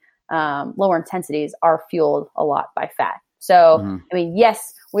intensities are fueled a lot by fat. So, I mean,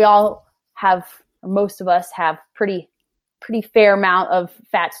 yes, we all have, most of us have pretty fair amount of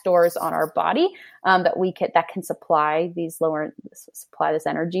fat stores on our body that can supply this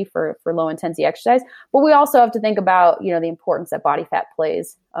energy for low intensity exercise. But we also have to think about, the importance that body fat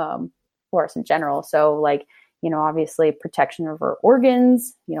plays for us in general. So like, obviously protection of our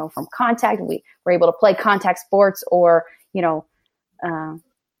organs, from contact. We're able to play contact sports or,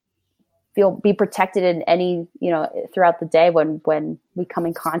 be protected in any, throughout the day when we come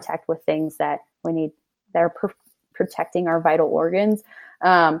in contact with things that we need that are protecting our vital organs.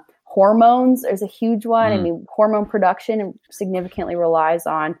 Hormones is a huge one. I mean, hormone production significantly relies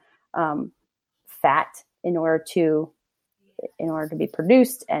on fat in order to be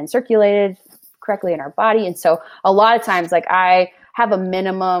produced and circulated correctly in our body. And so a lot of times, like I have a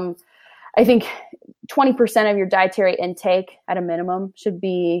minimum, I think 20% of your dietary intake at a minimum should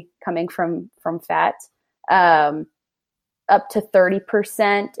be coming from fat, up to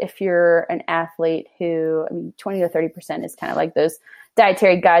 30% if you're an athlete 20 to 30% is kind of like those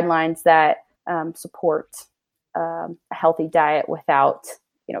dietary guidelines that support a healthy diet without,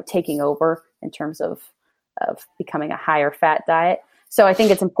 taking over in terms of becoming a higher fat diet. So I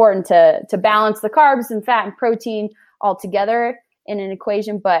think it's important to balance the carbs and fat and protein all together in an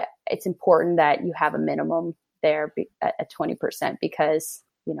equation, but it's important that you have a minimum there at 20% because,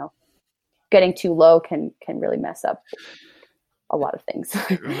 getting too low can really mess up a lot of things.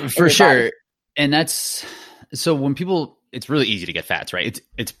 For sure. Body. And that's, so when people, it's really easy to get fats, right?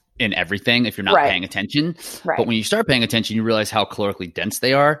 It's in everything if you're not paying attention. Right. But when you start paying attention, you realize how calorically dense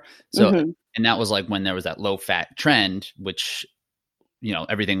they are. So, and that was like when there was that low fat trend, which,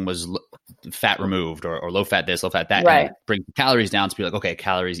 everything was fat removed or low fat this, low fat that, and bring calories down to be like, okay,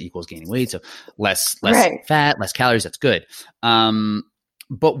 calories equals gaining weight. So less fat, less calories. That's good.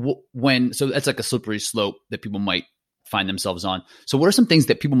 But so that's like a slippery slope that people might find themselves on. So what are some things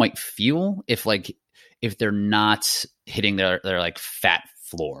that people might feel if they're not hitting their like fat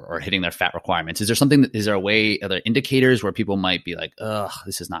floor or hitting their fat requirements? Is there a way, are there indicators where people might be like, ugh,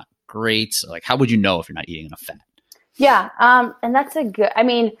 this is not great? So like, how would you know if you're not eating enough fat? Yeah. And that's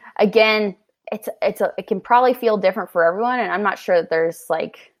again, it can probably feel different for everyone. And I'm not sure that there's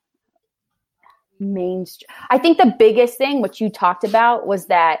like I think the biggest thing, which you talked about, was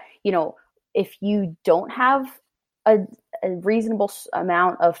that, if you don't have a reasonable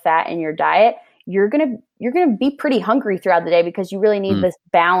amount of fat in your diet, you're going to be pretty hungry throughout the day because you really need this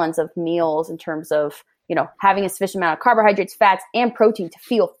balance of meals in terms of, having a sufficient amount of carbohydrates, fats, and protein to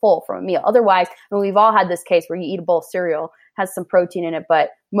feel full from a meal. Otherwise, we've all had this case where you eat a bowl of cereal, has some protein in it,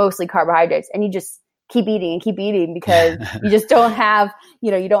 but mostly carbohydrates, and you just keep eating because you just don't have,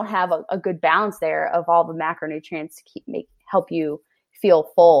 you don't have a good balance there of all the macronutrients to help you feel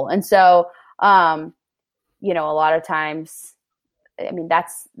full. And so, a lot of times, I mean,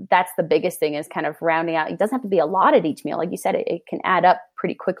 that's the biggest thing is kind of rounding out. It doesn't have to be a lot at each meal. Like you said, it can add up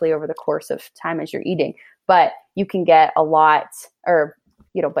pretty quickly over the course of time as you're eating, but you can get a lot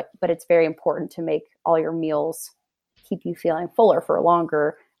but it's very important to make all your meals keep you feeling fuller for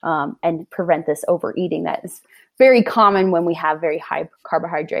longer, and prevent this overeating that is very common when we have very high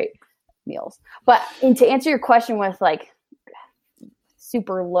carbohydrate meals. But to answer your question with like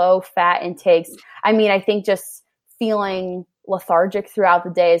super low fat intakes, I mean, I think just feeling lethargic throughout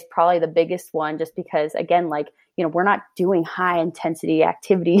the day is probably the biggest one, just because, again, like, we're not doing high intensity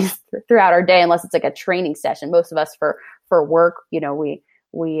activities throughout our day unless it's like a training session. Most of us for work,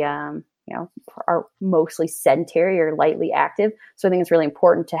 we are mostly sedentary or lightly active. So I think it's really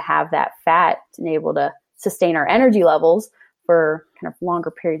important to have that fat and able to sustain our energy levels for kind of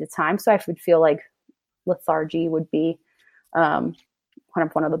longer periods of time. So I would feel like lethargy would be one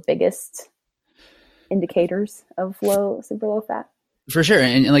of the biggest indicators of super low fat. For sure.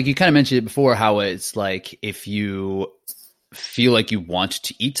 And like you kind of mentioned it before, how it's like if you feel like you want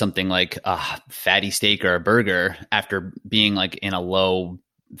to eat something like a fatty steak or a burger after being like in a low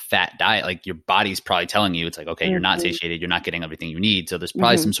fat diet, like your body's probably telling you, it's like, okay, you're not satiated, you're not getting everything you need. So there's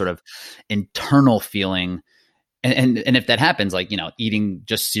probably some sort of internal feeling. And if that happens, like, eating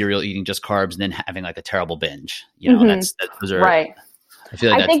just cereal, eating just carbs, and then having like a terrible binge, those are right.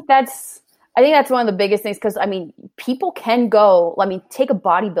 I think that's one of the biggest things. Cause I mean, people can go, take a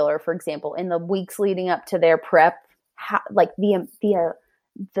bodybuilder, for example, in the weeks leading up to their prep,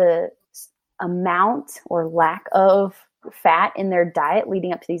 the amount or lack of fat in their diet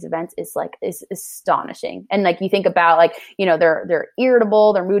leading up to these events is astonishing. And like, you think about they're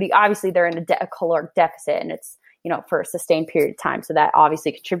irritable, they're moody, obviously they're in a caloric deficit, and it's, for a sustained period of time. So that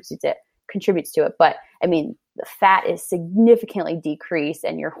obviously contributes to it. But I mean, the fat is significantly decreased,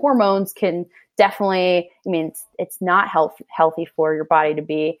 and your hormones can definitely, I mean, it's not healthy for your body to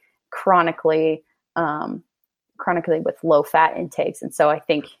be chronically with low fat intakes. And so I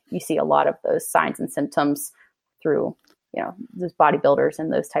think you see a lot of those signs and symptoms through, those bodybuilders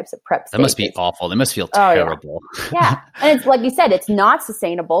and those types of prep stages. That must be awful. They must feel terrible. Yeah. And it's like you said, it's not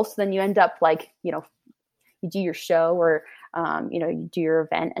sustainable. So then you end up like, you do your show or, you do your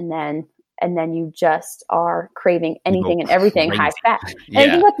event, and then you just are craving anything and everything high fat. And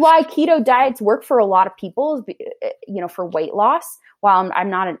I think that's why keto diets work for a lot of people, for weight loss. While I'm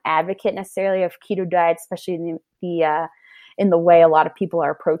not an advocate necessarily of keto diets, especially in the way a lot of people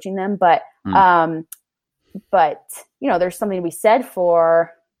are approaching them, but there's something to be said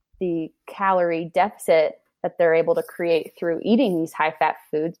for the calorie deficit that they're able to create through eating these high fat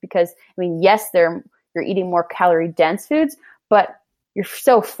foods. Because I mean, yes, you're eating more calorie dense foods, but you're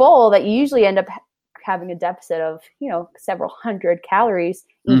so full that you usually end up having a deficit of, several hundred calories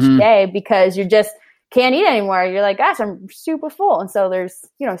each day because you just can't eat anymore. You're like, gosh, I'm super full. And so there's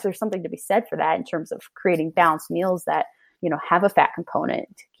something to be said for that in terms of creating balanced meals that, have a fat component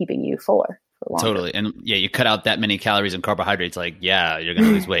keeping you fuller for longer. Totally. And you cut out that many calories and carbohydrates, you're going to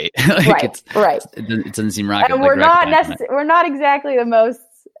lose weight. Right. It doesn't seem rocket. And we're not exactly the most,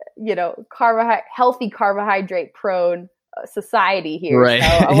 healthy carbohydrate prone society here. Right.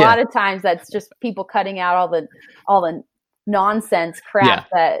 So a lot of times that's just people cutting out all the nonsense crap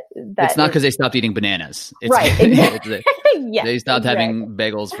that it's not because they stopped eating bananas. It's, right. Exactly. They stopped having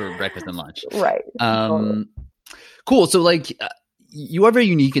bagels for breakfast and lunch. Right. Cool. So you are very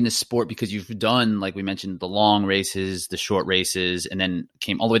unique in this sport because you've done, like we mentioned, the long races, the short races, and then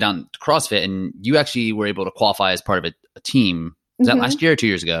came all the way down to CrossFit, and you actually were able to qualify as part of a team. Was that last year or 2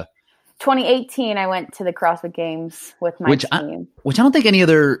 years ago? 2018, I went to the CrossFit Games with my team. Which I don't think any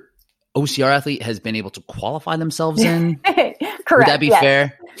other OCR athlete has been able to qualify themselves in. Correct. Would that be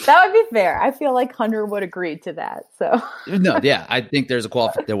fair? That would be fair. I feel like Hunter would agree to that. So no, yeah, I think there was a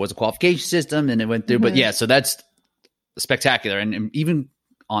qualification system, and it went through. But yeah, so that's spectacular, and even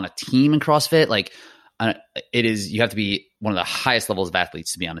on a team in CrossFit, you have to be one of the highest levels of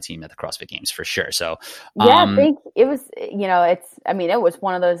athletes to be on a team at the CrossFit Games for sure. So I think it was, it was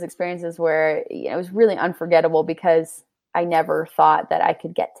one of those experiences where it was really unforgettable because I never thought that I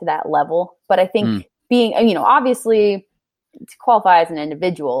could get to that level. But I think being, obviously to qualify as an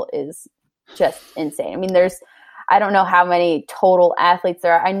individual is just insane. I mean, I don't know how many total athletes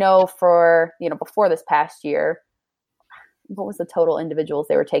there are. I know for, before this past year, what was the total individuals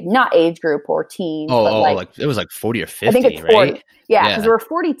they were taking? Not age group or teams. It was 40 or 50, I think it's 40. Right? Yeah, because there were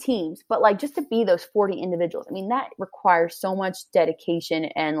 40 teams. But just to be those 40 individuals, I mean, that requires so much dedication.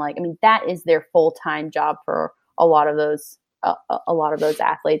 And that is their full-time job for a lot of those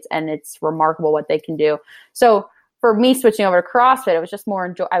athletes. And it's remarkable what they can do. So for me switching over to CrossFit, it was just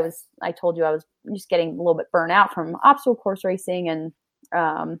more I told you I was just getting a little bit burnt out from obstacle course racing. And,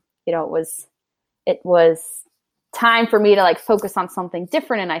 it was time for me to focus on something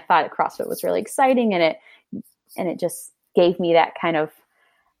different. And I thought CrossFit was really exciting, and it just gave me that kind of,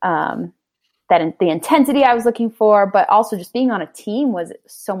 the intensity I was looking for, but also just being on a team was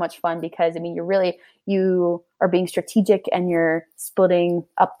so much fun because, you are being strategic and you're splitting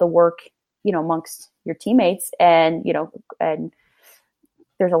up the work, amongst your teammates, and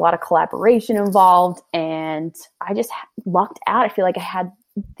there's a lot of collaboration involved, and I just lucked out. I feel like I had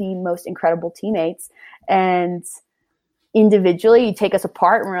the most incredible teammates, and individually you take us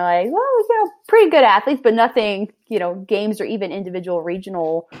apart and we're like, well, pretty good athletes, but nothing, games or even individual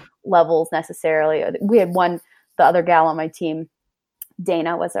regional levels necessarily. We had the other gal on my team,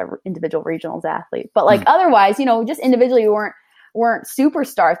 Dana, was an individual regionals athlete, but otherwise, just individually we weren't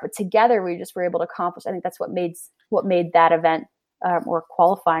superstars, but together we just were able to accomplish. I think that's what made that event or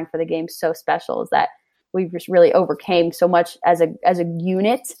qualifying for the games so special, is that we just really overcame so much as a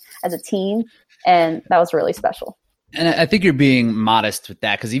unit, as a team, and that was really special. And I think you're being modest with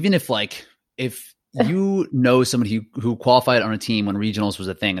that, because even if you know somebody who qualified on a team when regionals was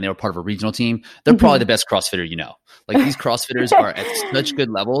a thing and they were part of a regional team, they're probably the best CrossFitter you know. These CrossFitters are at such good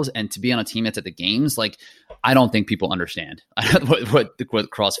levels, and to be on a team that's at the games, I don't think people understand what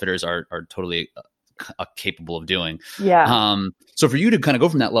CrossFitters are totally capable of doing. Yeah. So for you to kind of go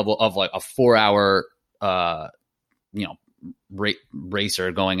from that level of a 4-hour,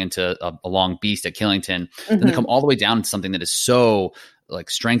 racer going into a long beast at Killington, then to come all the way down to something that is so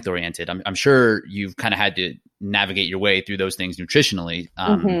strength oriented. I'm sure you've kind of had to navigate your way through those things nutritionally.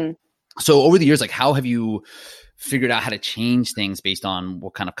 So over the years, how have you figured out how to change things based on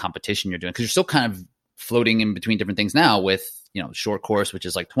what kind of competition you're doing? Because you're still kind of floating in between different things now with, short course, which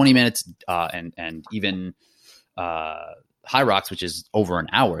is like 20 minutes, and even high rocks, which is over an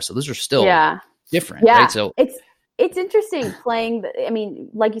hour. So those are still different, right? So it's interesting playing.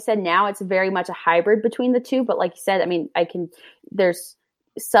 Like you said, now it's very much a hybrid between the two. But like you said, there's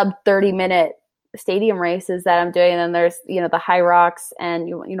sub 30-minute stadium races that I'm doing, and then there's the high rocks, and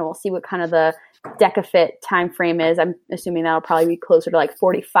we'll see what kind of the Decafit time frame is. I'm assuming that'll probably be closer to like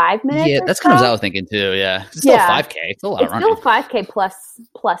 45 minutes. Yeah, that's kind of what I was thinking too. Yeah, it's still 5K. It's still a lot of running. Still 5K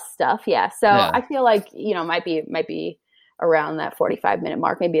plus stuff. Yeah, so I feel like might be around that 45-minute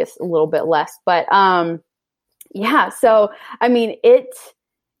mark, maybe a little bit less, but so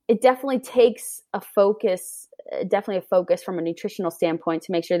it definitely takes a focus from a nutritional standpoint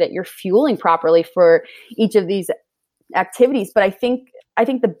to make sure that you're fueling properly for each of these activities. But I think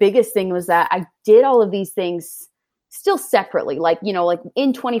the biggest thing was that I did all of these things still separately. Like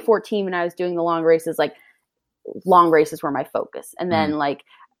in 2014 when I was doing the long races were my focus. And then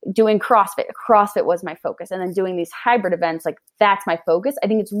doing CrossFit was my focus. And then doing these hybrid events, that's my focus. I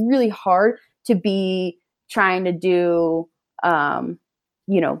think it's really hard to be trying to do,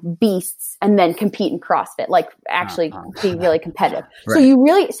 beasts and then compete in CrossFit, actually be really competitive. Right. So you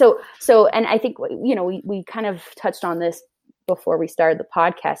really, and I think, we kind of touched on this before we started the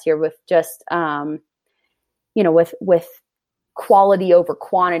podcast here with just, with quality over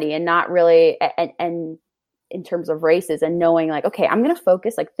quantity, and not really, and in terms of races, and knowing okay, I'm going to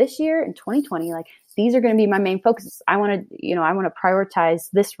focus this year in 2020, these are going to be my main focuses. I want to prioritize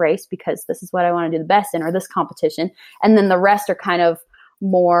this race because this is what I want to do the best in, or this competition. And then the rest are kind of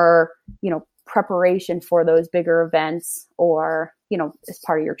more, preparation for those bigger events, or, as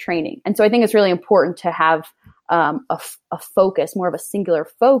part of your training. And so I think it's really important to have a focus, more of a singular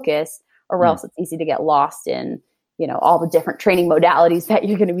focus, or else it's easy to get lost in, all the different training modalities that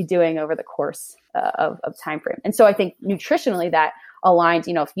you're going to be doing over the course of time frame. And so I think nutritionally that aligns,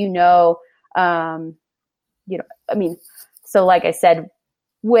 so like I said,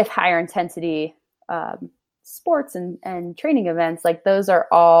 with higher intensity sports and training events, those are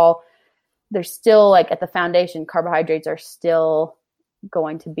all, they're still at the foundation, carbohydrates are still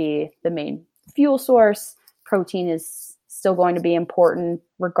going to be the main fuel source. Protein is still going to be important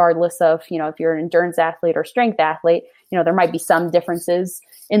regardless of, if you're an endurance athlete or strength athlete. There might be some differences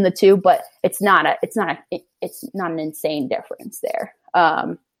in the two, but it's not an insane difference there.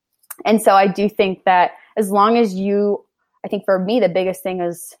 And so I do think that as long as I think for me, the biggest thing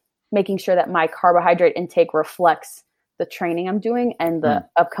is making sure that my carbohydrate intake reflects the training I'm doing and the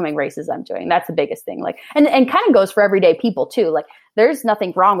upcoming races I'm doing. That's the biggest thing. And kind of goes for everyday people too. There's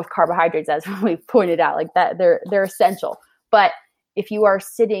nothing wrong with carbohydrates, as we've pointed out, that they're essential. But if you are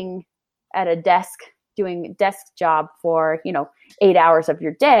sitting at a desk doing a desk job for, 8 hours of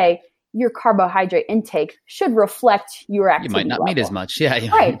your day, your carbohydrate intake should reflect your activity. You might not need as much. Yeah.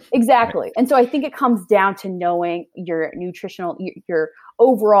 Right. Exactly. Right. And so I think it comes down to knowing your your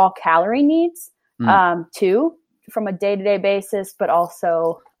overall calorie needs, too, from a day-to-day basis, but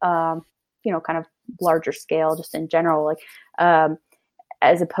also, kind of larger scale, just in general,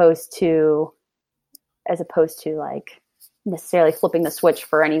 as opposed to necessarily flipping the switch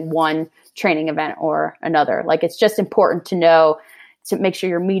for any one training event or another. It's just important to know, to make sure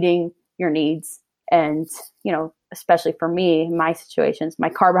you're meeting your needs. And, especially for me, in my situations, my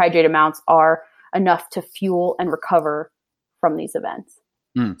carbohydrate amounts are enough to fuel and recover from these events.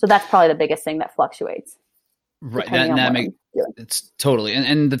 So that's probably the biggest thing that fluctuates. Right. It's totally.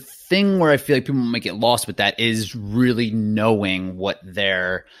 And the thing where I feel like people might get lost with that is really knowing what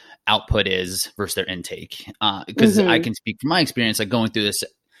their output is versus their intake. Because I can speak from my experience, going through this,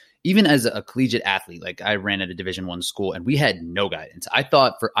 even as a collegiate athlete, I ran at a Division I school and we had no guidance. I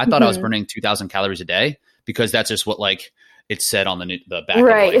thought I was burning 2,000 calories a day because that's just what it said on the back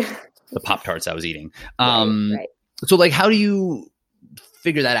of the Pop-Tarts I was eating. Right. So how do you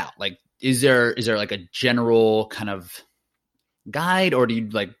figure that out? Is there a general kind of guide, or do you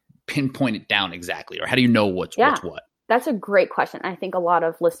pinpoint it down exactly, or how do you know what's what? That's a great question. I think a lot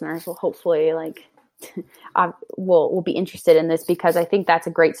of listeners will hopefully will be interested in this, because I think that's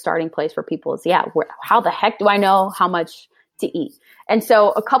a great starting place for people is, how the heck do I know how much to eat? And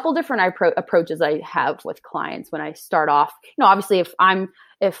so a couple different approaches I have with clients when I start off, obviously if I'm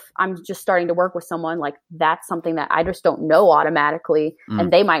just starting to work with someone, that's something that I just don't know automatically,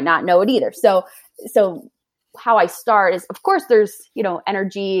 and they might not know it either. So how I start is, of course, there's,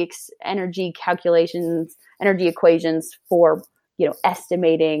 energy calculations, energy equations for,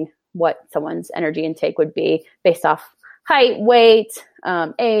 estimating what someone's energy intake would be based off height, weight,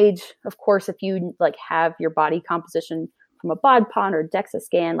 age. Of course, if you have your body composition from a bod pod or DEXA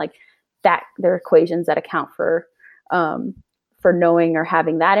scan, that there are equations that account for knowing or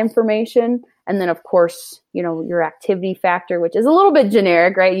having that information. And then of course, your activity factor, which is a little bit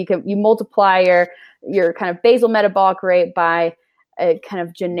generic, right? You multiply your kind of basal metabolic rate by a kind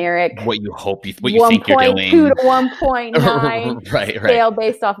of generic what you think you're doing 1.2 to 1.9 right. scale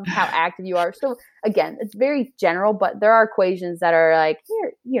based off of how active you are. So again, it's very general, but there are equations that are like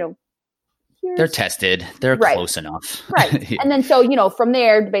they're tested, they're close enough. Right. Yeah. And then so from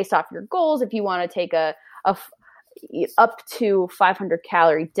there, based off your goals, if you want to take a up to 500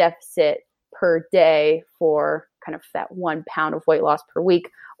 calorie deficit per day for kind of that 1 pound of weight loss per week,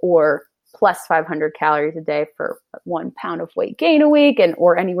 or plus 500 calories a day for 1 pound of weight gain a week,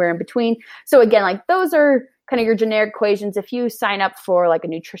 or anywhere in between. So again, like those are kind of your generic equations. If you sign up for like a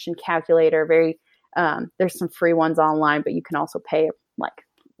nutrition calculator, there's some free ones online, but you can also pay like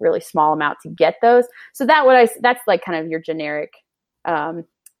really small amount to get those. So that's like kind of your generic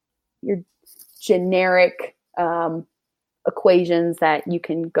equations that you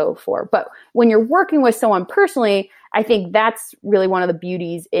can go for. But when you're working with someone personally, I think that's really one of the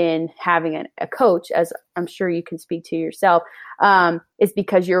beauties in having a coach, as I'm sure you can speak to yourself, is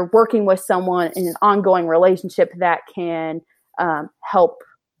because you're working with someone in an ongoing relationship that can help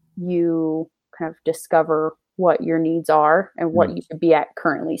you kind of discover what your needs are and what you should be at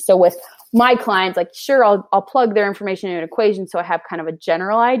currently. So with my clients, like, sure, I'll plug their information in an equation so I have kind of a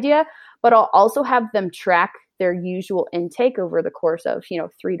general idea, but I'll also have them track their usual intake over the course of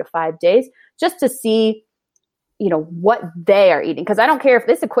 3 to 5 days, just to see what they are eating. Because I don't care if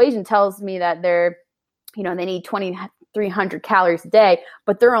this equation tells me that they need 2,300 calories a day,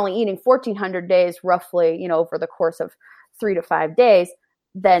 but they're only eating 1,400 days roughly, over the course of 3 to 5 days.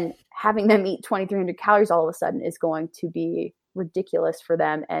 Then having them eat 2,300 calories all of a sudden is going to be ridiculous for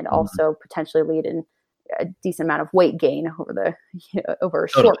them, and also potentially lead in a decent amount of weight gain over a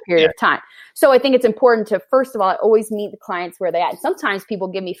short period of time. So I think it's important to, first of all, I always meet the clients where they at. Sometimes people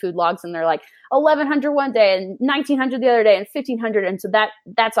give me food logs and they're like 1,100 one day and 1,900 the other day and 1,500. And so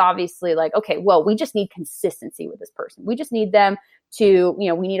that's obviously like, okay, well, we just need consistency with this person. We just need them to, we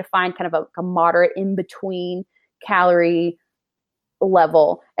need to find kind of a moderate in between calorie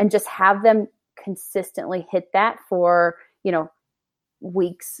level and just have them consistently hit that for,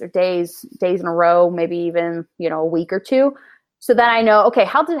 weeks or days in a row, maybe even, a week or two, so that I know, okay,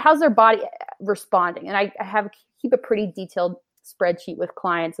 how's their body responding? And I keep a pretty detailed spreadsheet with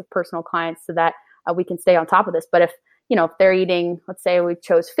personal clients, so that we can stay on top of this. But if they're eating, let's say we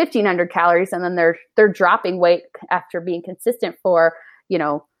chose 1,500 calories, and then they're dropping weight after being consistent for,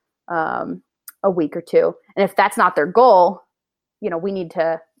 a week or two. And if that's not their goal, we need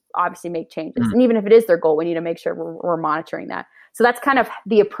to obviously make changes. And even if it is their goal, we need to make sure we're monitoring that. So that's kind of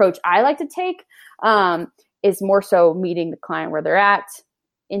the approach I like to take, is more so meeting the client where they're at,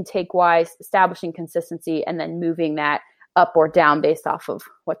 intake wise, establishing consistency, and then moving that up or down based off of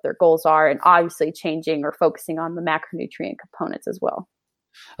what their goals are, and obviously changing or focusing on the macronutrient components as well.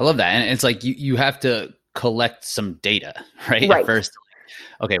 I love that. And it's like you have to collect some data, right? At first,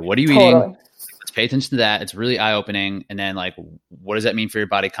 okay, what are you eating? Let's pay attention to that. It's really eye-opening. And then like, what does that mean for your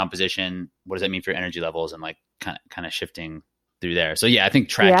body composition? What does that mean for your energy levels? And like kind of shifting through there. So yeah, I think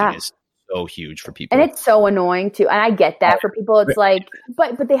tracking is so huge for people. And it's so annoying too. And I get that for people. It's like,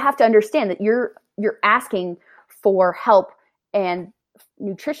 but they have to understand that you're asking for help and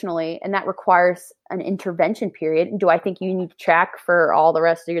nutritionally, and that requires an intervention period. And do I think you need to track for all the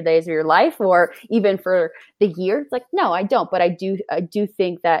rest of your days of your life, or even for the year? It's like, no, I don't. But I do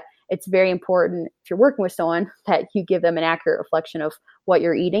think that it's very important, if you're working with someone, that you give them an accurate reflection of what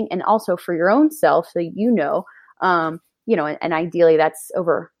you're eating, and also for your own self, so and ideally that's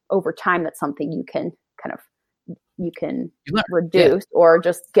over time, that's something you can reduce or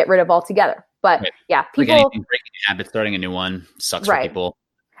just get rid of altogether. But people, like breaking a habit, starting a new one sucks for people.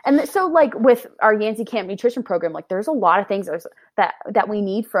 And so like with our Yancey Camp nutrition program, like there's a lot of things that we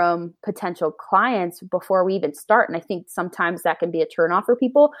need from potential clients before we even start. And I think sometimes that can be a turnoff for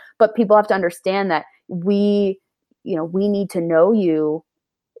people, but people have to understand that we need to know you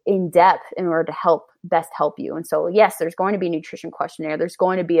in depth in order to best help you. And so, yes, there's going to be a nutrition questionnaire. There's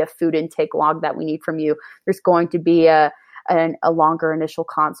going to be a food intake log that we need from you. There's going to be a longer initial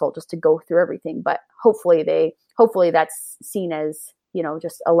consult just to go through everything. But hopefully that's seen as,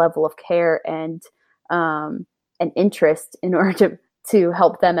 just a level of care and an interest in order to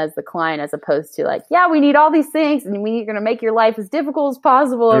help them as the client, as opposed to like, we need all these things and we're going to make your life as difficult as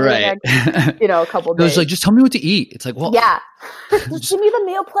possible over the next, a couple of days. It's like, just tell me what to eat. It's like, well, just give me the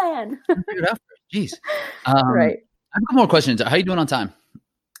meal plan. Jeez. Right. I have a couple more questions. How are you doing on time?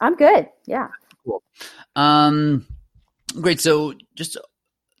 I'm good. Yeah. Cool. Great. So just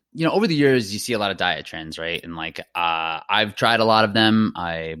over the years, you see a lot of diet trends, right? And like, I've tried a lot of them.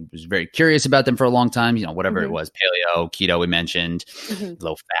 I was very curious about them for a long time, whatever it was, paleo, keto, we mentioned,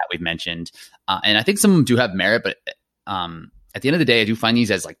 low fat, we've mentioned. And I think some of them do have merit, but at the end of the day, I do find these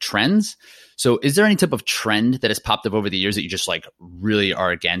as like trends. So is there any type of trend that has popped up over the years that you just like really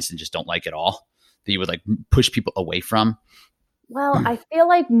are against and just don't like at all, that you would like push people away from? Well, I feel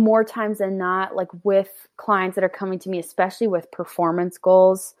like more times than not, like with clients that are coming to me, especially with performance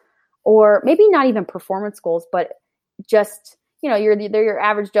goals, or maybe not even performance goals, but just, they're your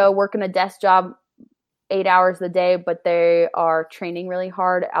average Joe working a desk job 8 hours a day, but they are training really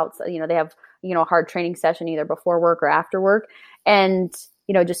hard outside. They have, a hard training session either before work or after work. And,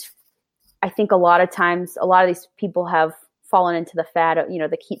 I think a lot of times, a lot of these people have fallen into the fat,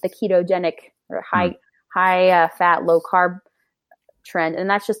 the ketogenic or high fat, low carb trend. And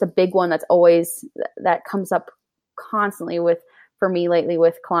that's just a big one that comes up constantly for me lately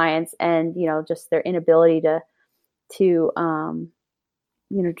with clients, and, just their inability to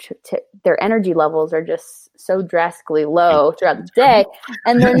their energy levels are just so drastically low throughout the day,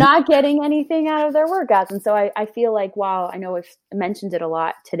 and they're not getting anything out of their workouts. And so I feel like, wow, I know I've mentioned it a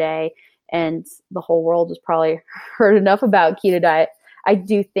lot today, and the whole world has probably heard enough about keto diet. I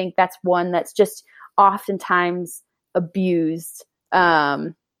do think that's one that's just oftentimes abused,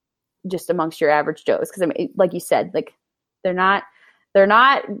 just amongst your average Joes. Because like you said, like they're not.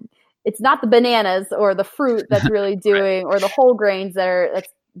 It's not the bananas or the fruit that's really doing, or the whole grains that's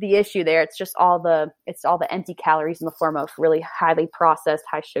the issue there. It's just all the empty calories in the form of really highly processed,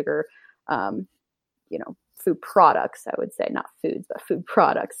 high sugar, food products, I would say, not foods, but food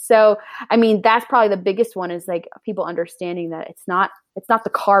products. So, I mean, that's probably the biggest one, is like people understanding that it's not the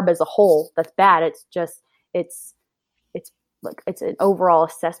carb as a whole that's bad. It's just, it's an overall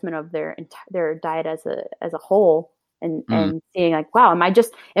assessment of their diet as a whole. And seeing like, wow,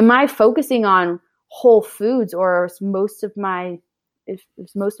 am I focusing on whole foods, or is most of my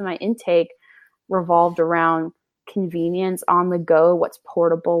intake revolved around convenience, on the go, what's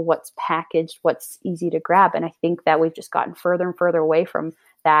portable, what's packaged, what's easy to grab? And I think that we've just gotten further and further away from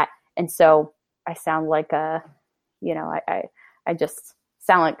that. And so I sound like I just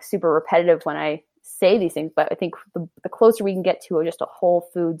sound like super repetitive when I say these things, but I think the closer we can get to just a whole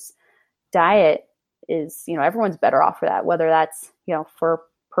foods diet is, everyone's better off for that, whether that's, for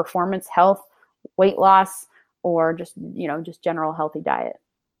performance, health, weight loss, or just general healthy diet.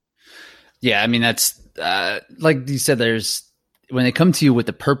 Yeah. I mean, that's like you said, when they come to you with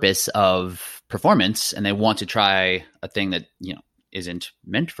the purpose of performance and they want to try a thing that, isn't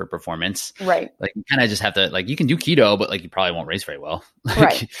meant for performance, right? Like you kind of just have to, like, you can do keto, but like you probably won't race very well. Like,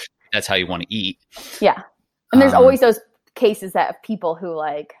 right. That's how you want to eat. Yeah. And there's always those cases of people who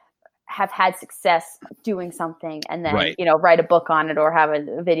like have had success doing something and then, right. Write a book on it or have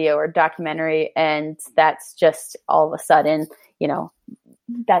a video or documentary. And that's just all of a sudden,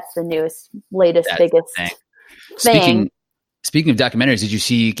 that's the newest, latest, biggest thing. Speaking of documentaries, did you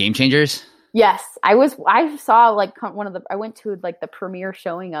see Game Changers? Yes. I saw like I went to like the premiere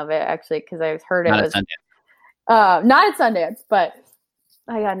showing of it, actually, because I heard it was not at Sundance, but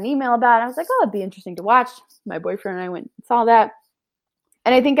I got an email about it. I was like, oh, it'd be interesting to watch. My boyfriend and I went and saw that.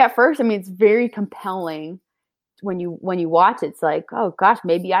 And I think at first, it's very compelling when you watch it. It's like, oh gosh,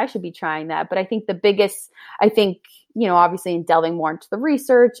 maybe I should be trying that. But I think obviously in delving more into the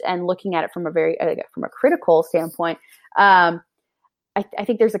research and looking at it from a critical standpoint, I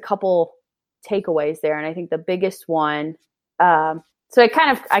think there's a couple takeaways there. And I think the biggest one, so I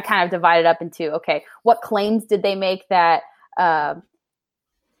kind of divided up into, okay, what claims did they make that, I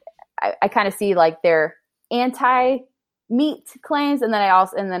kind of see like their anti-meat claims, and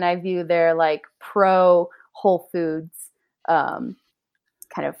then I view their like pro Whole Foods kind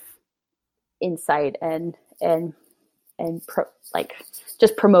of insight and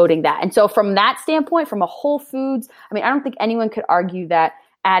just promoting that. And so from that standpoint, from a Whole Foods, I don't think anyone could argue that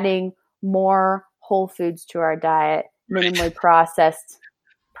adding more whole foods to our diet, minimally processed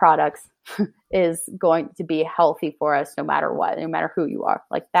products, is going to be healthy for us no matter what, no matter who you are.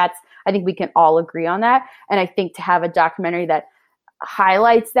 Like I think we can all agree on that. And I think to have a documentary that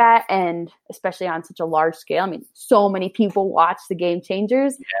highlights that, and especially on such a large scale, so many people watch the Game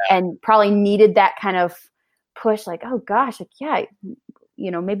Changers and probably needed that kind of push, like, oh gosh, like, yeah,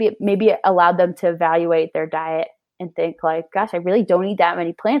 maybe it allowed them to evaluate their diet and think like, gosh, I really don't eat that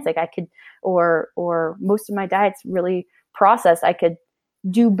many plants. Like I could, or most of my diet's really processed. I could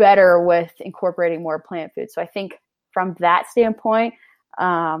do better with incorporating more plant food. So I think from that standpoint,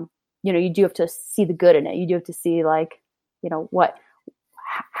 you do have to see the good in it. You do have to see like,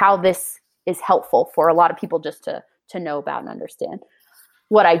 how this is helpful for a lot of people just to know about and understand.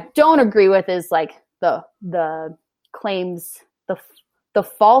 What I don't agree with is like the claims, the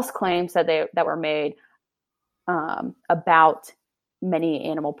false claims that were made about many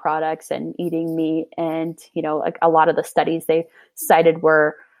animal products and eating meat. And, you know, like a lot of the studies they cited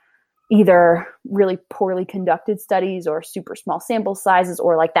were either really poorly conducted studies or super small sample sizes,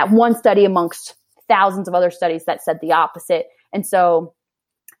 or like that one study amongst thousands of other studies that said the opposite. And so,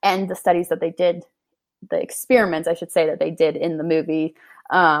 and the studies that they did, the experiments, I should say, that they did in the movie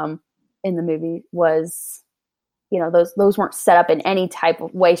was, you know, those weren't set up in any type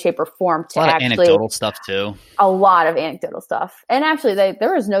of way, shape, or form to actually. Anecdotal stuff too. A lot of anecdotal stuff, and actually, there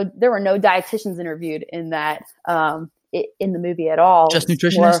were no dietitians interviewed in that in the movie at all. Just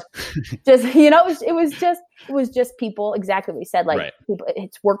nutritionists. Just, you know, it was just people. Exactly what you said. Like right. People,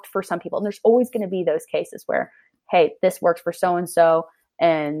 it's worked for some people, and there's always going to be those cases where, hey, this works for so and so,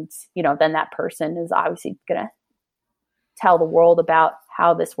 and you know, then that person is obviously going to tell the world about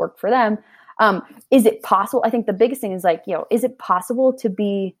how this worked for them. Is it possible? I think the biggest thing is like, you know, is it possible to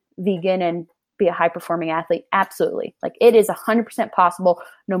be vegan and be a high performing athlete? Absolutely. Like it is 100% possible,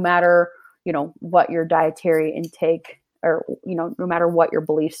 no matter, you know, what your dietary intake or, you know, no matter what your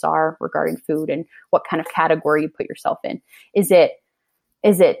beliefs are regarding food and what kind of category you put yourself in. Is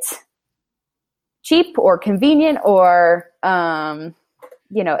it cheap or convenient or,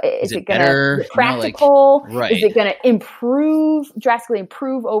 you know, is it going to be practical? You know, like, right. Is it going to drastically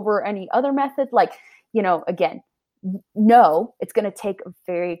improve over any other method? Like, you know, again, no, it's going to take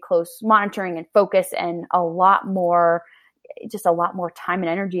very close monitoring and focus and a lot more time and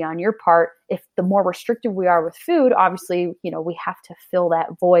energy on your part. If the more restrictive we are with food, obviously, you know, we have to fill that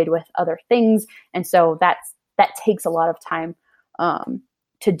void with other things. And so that takes a lot of time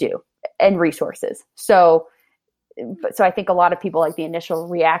to do and resources. So I think a lot of people, like the initial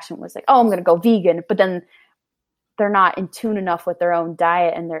reaction was like, oh, I'm going to go vegan, but then they're not in tune enough with their own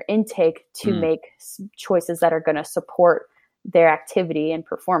diet and their intake to make choices that are going to support their activity and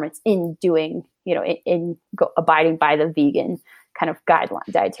performance in doing, you know, abiding by the vegan kind of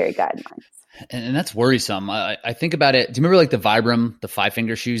dietary guidelines. And that's worrisome. I think about it. Do you remember like the Vibram, the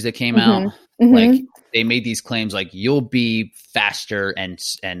 5-finger shoes that came out? Mm-hmm. Like they made these claims like you'll be faster and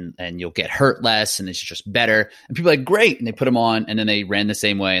you'll get hurt less and it's just better. And people are like, great. And they put them on and then they ran the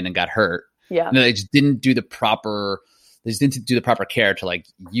same way and then got hurt. Yeah. And they just didn't do the proper care to like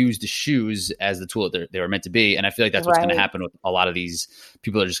use the shoes as the tool that they were meant to be. And I feel like that's what's going to happen with a lot of these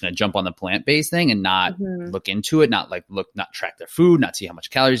people that are just going to jump on the plant-based thing and not look into it, not track their food, not see how much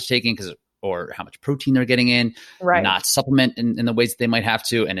calories they're taking or how much protein they're getting in, not supplement in the ways that they might have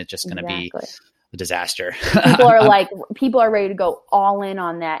to. And it's just going to be a disaster. People are ready to go all in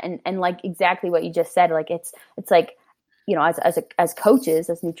on that. And like exactly what you just said, like it's like, you know, as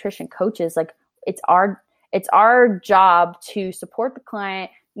coaches, as nutrition coaches, like it's our job to support the client,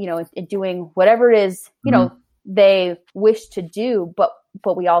 you know, in doing whatever it is, you know, they wish to do, but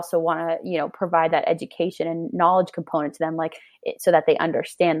we also want to, you know, provide that education and knowledge component to them, so that they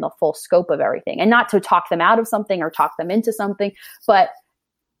understand the full scope of everything, and not to talk them out of something or talk them into something, but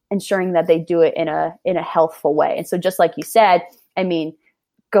ensuring that they do it in a healthful way. And so just like you said, I mean,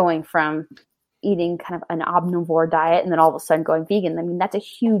 going from eating kind of an omnivore diet and then all of a sudden going vegan, I mean, that's a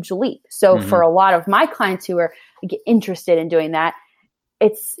huge leap. So for a lot of my clients who are interested in doing that,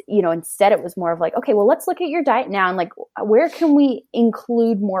 it's, you know, instead it was more of like, okay, well, let's look at your diet now and like, where can we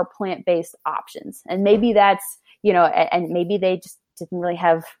include more plant-based options? And maybe that's, you know, and maybe they just didn't really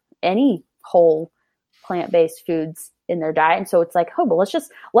have any whole plant-based foods in their diet. And so it's like, oh, well,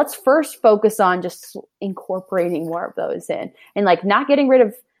 let's first focus on just incorporating more of those in, and like not getting rid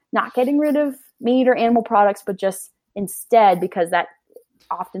of meat or animal products, but just instead, because that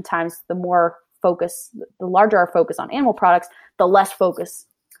oftentimes the larger our focus on animal products, the less focus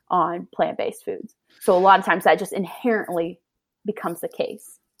on plant-based foods. So a lot of times that just inherently becomes the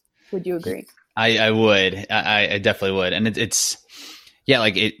case. Would you agree? I would. I definitely would. And it's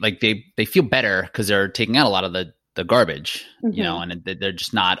they feel better because they're taking out a lot of the garbage, you know, and they're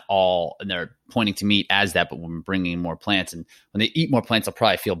just not all, and they're pointing to meat as that, but when we're bringing more plants, and when they eat more plants, they'll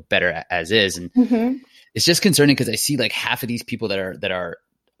probably feel better as is. And it's just concerning because I see like half of these people that are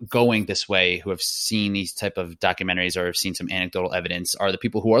going this way, who have seen these type of documentaries or have seen some anecdotal evidence, are the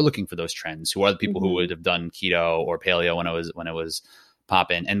people who are looking for those trends, who are the people who would have done keto or paleo when it was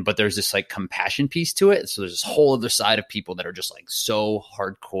popping. But there's this like compassion piece to it. So there's this whole other side of people that are just like so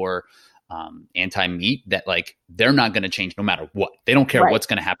hardcore anti-meat that like they're not going to change no matter what. They don't care what's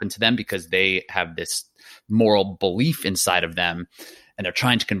going to happen to them because they have this moral belief inside of them and they're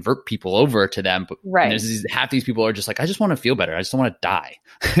trying to convert people over to them. But half these people are just like, I just want to feel better. I just don't want to die,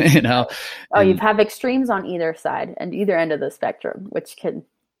 you know? Oh, you have extremes on either side and either end of the spectrum, which can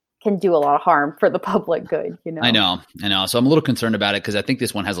do a lot of harm for the public good, you know? I know. So I'm a little concerned about it because I think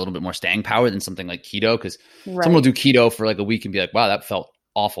this one has a little bit more staying power than something like keto. Because someone will do keto for like a week and be like, wow, that felt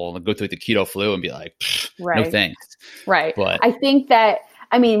awful. And go through the keto flu and be like, no thanks. Right. But I think that,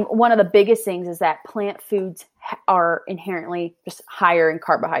 I mean, one of the biggest things is that plant foods are inherently just higher in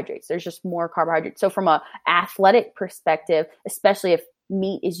carbohydrates. There's just more carbohydrates. So from a athletic perspective, especially if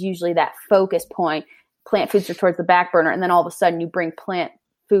meat is usually that focus point, plant foods are towards the back burner. And then all of a sudden you bring plant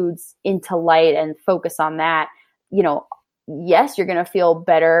foods into light and focus on that, you know, yes, you're going to feel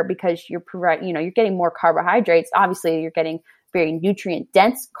better because you're you're getting more carbohydrates. Obviously you're getting very nutrient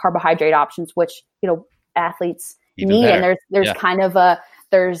dense carbohydrate options, which, you know, athletes need. Better. And there's kind of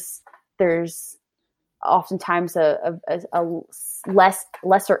there's oftentimes a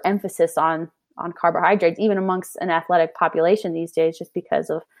lesser emphasis on carbohydrates, even amongst an athletic population these days, just because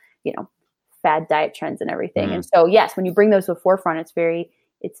of, you know, fad diet trends and everything. And so, yes, when you bring those to the forefront, it's very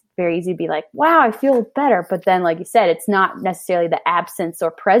easy to be like, wow, I feel better. But then, like you said, it's not necessarily the absence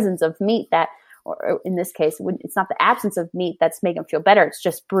or presence of meat that, or in this case, it's not the absence of meat that's making them feel better. It's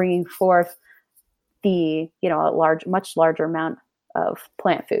just bringing forth the, you know, much larger amount of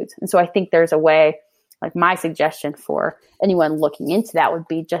plant foods. And so I think there's a way, like my suggestion for anyone looking into that would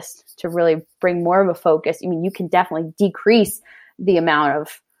be just to really bring more of a focus. I mean, you can definitely decrease the amount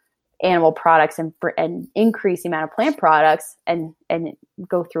of animal products and increase the amount of plant products and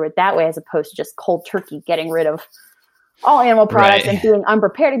go through it that way, as opposed to just cold turkey getting rid of all animal products and being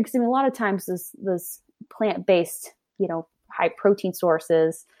unprepared. Because I mean, a lot of times those plant-based, you know, high protein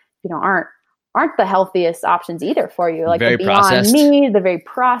sources, you know, aren't the healthiest options either for you. Like the Beyond Meat, the very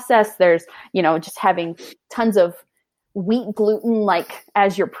processed. There's, you know, just having tons of wheat gluten, like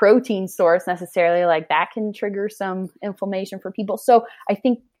as your protein source necessarily, like that can trigger some inflammation for people. So I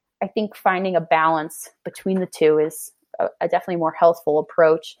think finding a balance between the two is a definitely more healthful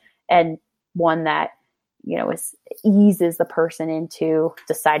approach, and one that, you know, eases the person into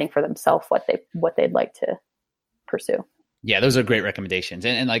deciding for themselves what they'd like to pursue. Yeah, those are great recommendations.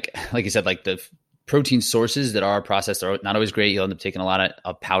 And like you said, like the protein sources that are processed are not always great. You'll end up taking a lot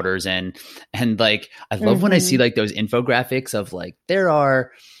of powders and like, I love when I see like those infographics of like, there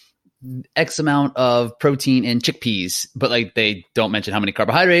are X amount of protein in chickpeas, but like they don't mention how many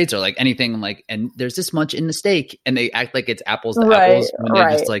carbohydrates or like anything, like, and there's this much in the steak, and they act like it's apples to apples when they're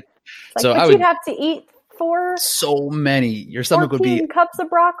just like, so I would have to eat so many. Your stomach would be cups of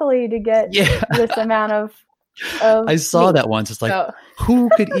broccoli to get this amount of I saw meat. That once. It's like, who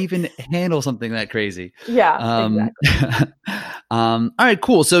could even handle something that crazy? Yeah, exactly. All right,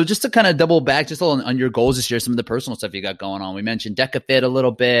 cool. So just to kind of double back just a little on your goals this year, some of the personal stuff you got going on. We mentioned DecaFit a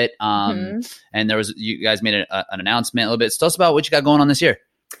little bit, and you guys made an announcement a little bit. So tell us about what you got going on this year.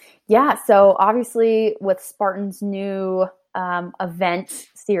 Yeah, so obviously with Spartan's new event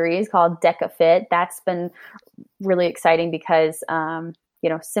series called DecaFit, that's been really exciting because, you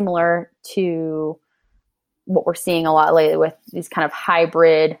know, similar to what we're seeing a lot lately with these kind of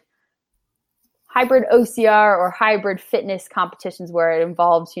hybrid OCR or hybrid fitness competitions, where it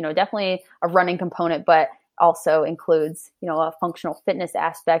involves, you know, definitely a running component, but also includes, you know, a functional fitness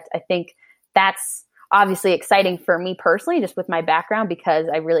aspect. I think that's obviously exciting for me personally, just with my background, because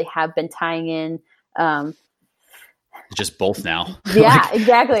I really have been tying in, just both now. Yeah, like,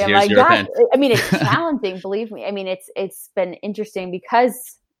 exactly. I'm like, God, I mean, it's challenging, believe me. I mean, it's been interesting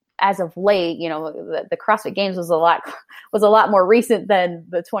because as of late, you know, the CrossFit Games was a lot more recent than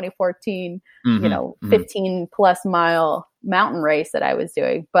the 2014, you know, 15 plus mile mountain race that I was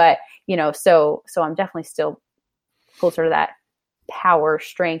doing. But, you know, so I'm definitely still closer to that power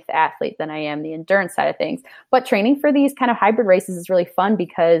strength athlete than I am the endurance side of things. But training for these kind of hybrid races is really fun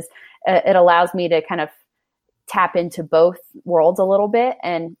because it allows me to kind of tap into both worlds a little bit,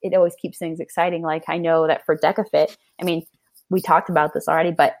 and it always keeps things exciting. Like I know that for DecaFit, I mean, we talked about this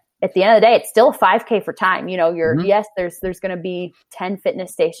already, but at the end of the day, it's still a 5K for time. You know, yes, there's going to be 10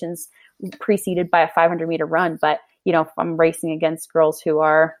 fitness stations preceded by a 500 meter run. But, you know, if I'm racing against girls who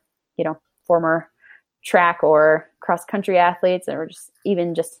are, you know, former track or cross country athletes, or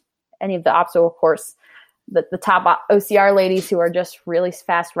just any of the obstacle course, the top OCR ladies who are just really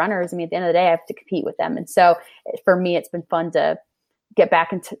fast runners, I mean, at the end of the day, I have to compete with them. And so for me, it's been fun to get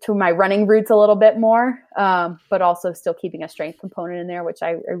back into my running roots a little bit more, but also still keeping a strength component in there, which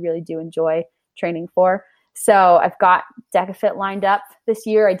I really do enjoy training for. So I've got DecaFit lined up this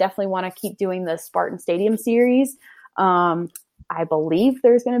year. I definitely want to keep doing the Spartan Stadium series. I believe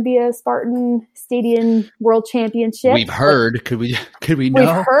there's going to be a Spartan Stadium World Championship. We've heard. Could we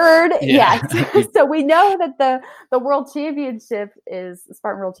know? We've heard. Yeah. So we know that the World Championship is the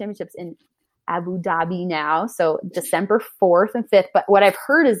Spartan World Championships in Abu Dhabi now. So December 4th and 5th. But what I've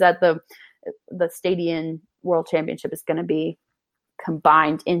heard is that the Stadium World Championship is going to be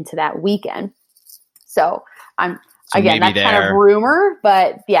combined into that weekend. So again, that's kind of rumor,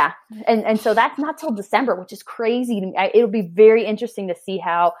 but yeah. And so that's not till December, which is crazy to me. It'll be very interesting to see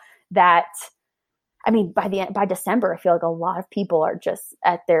how that, I mean, by December, I feel like a lot of people are just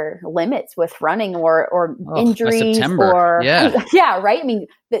at their limits with running or injuries or yeah, right. I mean,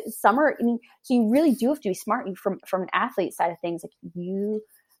 the summer, so you really do have to be smart from an athlete side of things.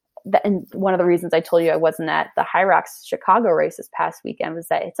 And one of the reasons I told you I wasn't at the Hyrox Chicago race this past weekend was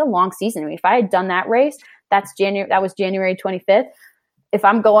that it's a long season. I mean, if I had done that race, that was January 25th. If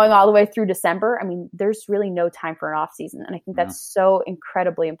I'm going all the way through December, I mean, there's really no time for an off season. And I think that's so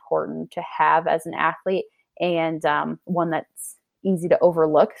incredibly important to have as an athlete, and one that's easy to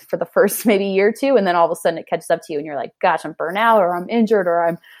overlook for the first maybe year or two. And then all of a sudden it catches up to you and you're like, gosh, I'm burnt out, or I'm injured, or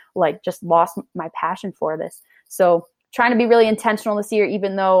I'm like just lost my passion for this. So trying to be really intentional this year,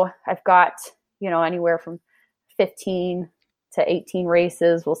 even though I've got, anywhere from 15 to 18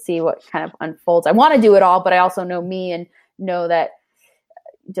 races. We'll see what kind of unfolds. I want to do it all, but I also know me and know that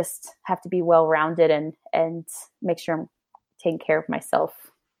just have to be well-rounded and make sure I'm taking care of myself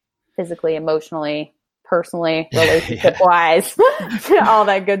physically, emotionally, personally, relationship wise, all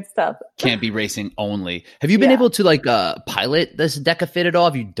that good stuff. Can't be racing only. Have you been able to pilot this DecaFit at all?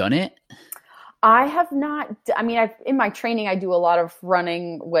 Have you done it? I have not. I mean, in my training, I do a lot of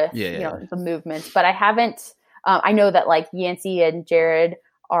running with the movements, but I haven't. I know that Yancey and Jared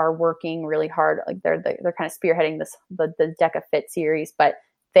are working really hard. Like they're kind of spearheading the DecaFit series, but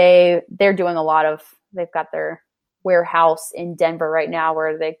they're doing a lot of. They've got their warehouse in Denver right now,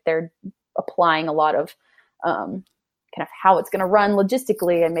 where they're applying a lot of kind of how it's going to run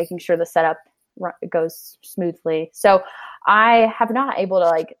logistically and making sure the setup goes smoothly. So I have not able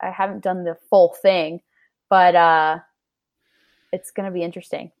to I haven't done the full thing, but it's going to be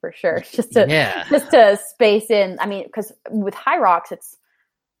interesting for sure. Just to space in. I mean, because with Hyrox, it's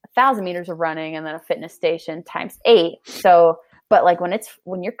 1,000 meters of running and then a fitness station times 8. So, but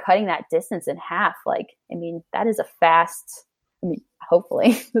when you're cutting that distance in half, that is a fast. I mean,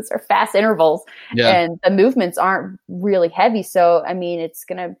 hopefully those are fast intervals, and the movements aren't really heavy. So, I mean, it's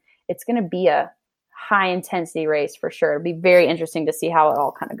gonna be a high intensity race for sure. It'll be very interesting to see how it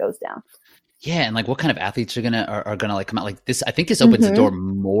all kind of goes down. Yeah. And what kind of athletes are gonna come out like this? I think this opens the door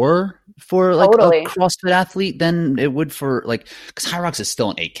more for a CrossFit athlete than it would for because Hyrox is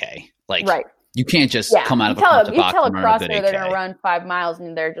still an 8K. Right. You can't just come out of a box. You tell a CrossFitter they're going to run 5 miles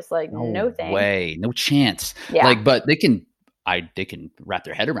and they're just no thanks. Way, no chance. Yeah. But they can wrap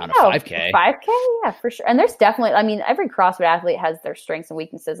their head around a 5K. 5K, yeah, for sure. And there's definitely, every CrossFit athlete has their strengths and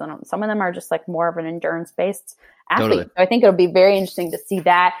weaknesses, and some of them are just more of an endurance-based athlete. Totally. So I think it'll be very interesting to see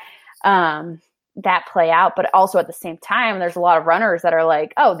that play out. But also at the same time, there's a lot of runners that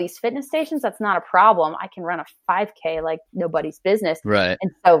are these fitness stations, that's not a problem. I can run a 5K like nobody's business. Right.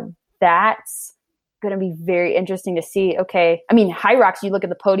 And so that's going to be very interesting to see. Okay. I mean, Hyrox, you look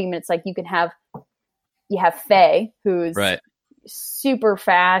at the podium and it's you have Faye, who's super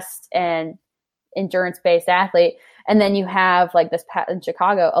fast and endurance-based athlete. And then you have this in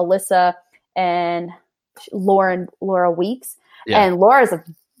Chicago, Alyssa and Laura Weeks. Yeah. And Laura's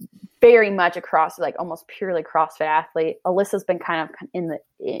very much a almost purely CrossFit athlete. Alyssa's been kind of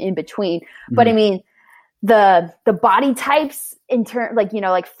in between. Mm-hmm. But I mean, the body types in turn,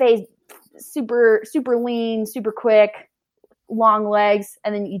 Faye, super, super lean, super quick, long legs.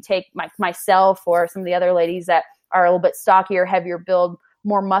 And then you take myself or some of the other ladies that are a little bit stockier, heavier build,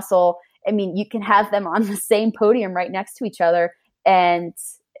 more muscle. I mean, you can have them on the same podium right next to each other. And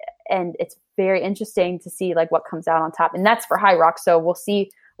it's very interesting to see what comes out on top. And that's for Hyrox. So we'll see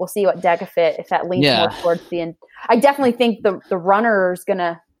what DecaFit, if that leans more towards the end. I definitely think the runner is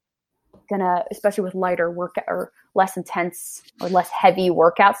gonna, especially with lighter workout or less intense or less heavy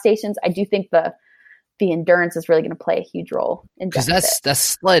workout stations, I do think the endurance is really going to play a huge role in DecaFit. Because that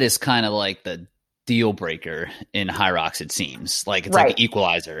sled is kind of the deal breaker in Hyrox. It seems it's like an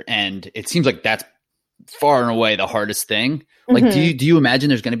equalizer, and it seems like that's far and away the hardest thing. Do you imagine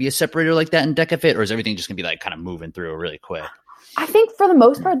there's going to be a separator like that in DecaFit, or is everything just going to be kind of moving through really quick? I think for the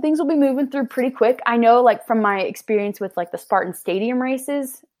most part, things will be moving through pretty quick. I know, from my experience with the Spartan Stadium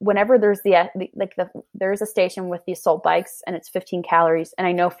races, whenever there's there's a station with the assault bikes and it's 15 calories. And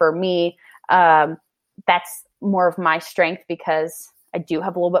I know for me, that's more of my strength because I do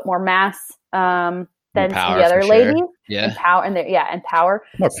have a little bit more mass than some of the other ladies. Yeah. And power and power.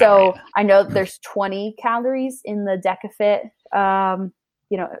 More so power, yeah. I know there's 20 calories in the DecaFit,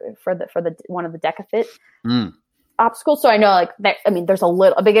 for the one of the DecaFit obstacles. So I know like that, I mean, there's a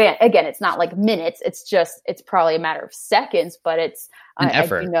little, again, it's not like minutes. It's probably a matter of seconds, but it's an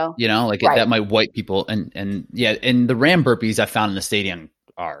effort, that might wipe people. And the RAM burpees I found in the stadium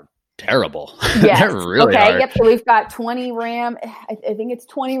are terrible. Yes. They're really hard. Yep. So we've got 20 RAM. I think it's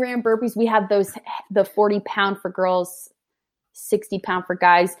 20 RAM burpees. We have the 40 pound for girls, 60 pound for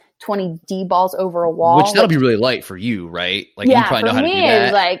guys, 20 D balls over a wall. Which that'll be really light for you, right? Like you probably know how to do that.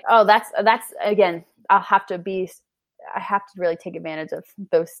 It's like, oh, that's again, I have to really take advantage of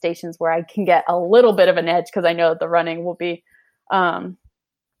those stations where I can get a little bit of an edge because I know that the running will be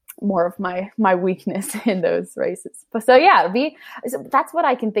more of my weakness in those races. But so that's what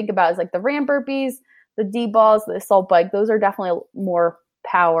I can think about is like the RAM burpees, the D balls, the assault bike. Those are definitely more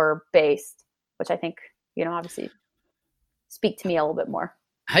power based, which I think, obviously speak to me a little bit more.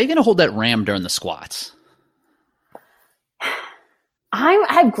 How are you going to hold that RAM during the squats? I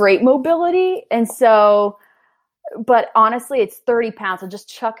have great mobility. And so, but honestly, it's 30 pounds. So just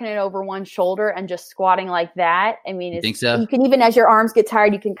chucking it over one shoulder and just squatting like that. I mean, think so? You can even, as your arms get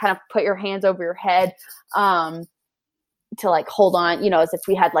tired, you can kind of put your hands over your head to like hold on, as if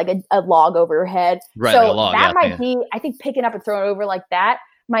we had like a log over your head. Right, so a log, that might be, I think picking up and throwing it over like that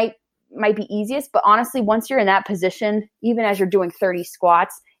might be easiest. But honestly, once you're in that position, even as you're doing 30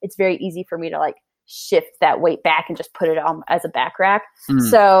 squats, it's very easy for me to like shift that weight back and just put it on as a back rack.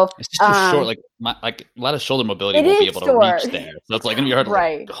 So it's just too short. Like a lot of shoulder mobility won't be able to reach there. So it's like gonna be hard to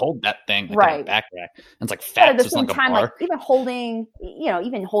like, hold that thing like a back rack. And it's like fat. But at the just same like time, a bar. like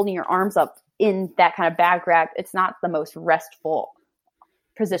even holding your arms up in that kind of back rack, it's not the most restful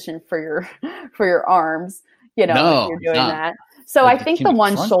position for your arms. If you're doing that. So I think the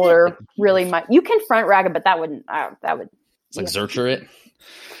one shoulder really might. You can front rack it, but that would. It's like Zercher it.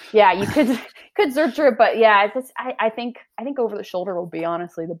 Yeah, you could Zercher it, but yeah, I think over the shoulder will be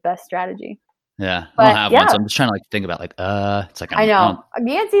honestly the best strategy. Yeah, I don't have one, so I'm just trying to like think about like it's like I know.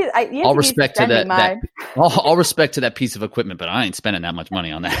 Yancy all respect to that all respect to that piece of equipment, but I ain't spending that much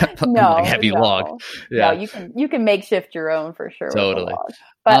money on that heavy log. Yeah, no, you can makeshift your own for sure. Totally.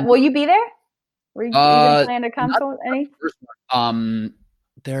 But will you be there? Were you plan to come to any?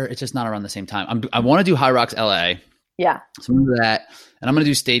 It's just not around the same time. I want to do High Rocks LA. Yeah. So I'm gonna do that, and I'm gonna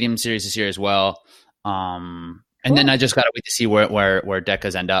do Stadium Series this year as well. And then I just gotta wait to see where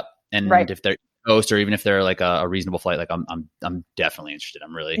Decas end up, and if they're Coast or even if they're like a reasonable flight. Like I'm definitely interested.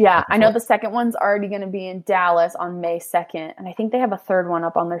 I'm really I know the second one's already going to be in Dallas on May 2nd, and I think they have a third one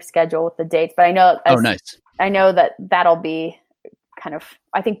up on their schedule with the dates. But I know nice. I know that'll be kind of.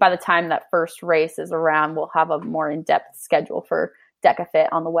 I think by the time that first race is around, we'll have a more in-depth schedule for DecaFit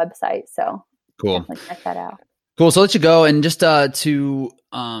on the website. So cool. Definitely check that out. Cool. So I'll let you go. And just you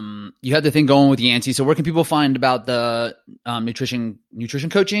had the thing going with Yancy. So where can people find about the nutrition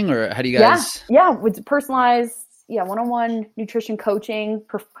coaching, or how do you guys? Yeah. With personalized, one-on-one nutrition coaching.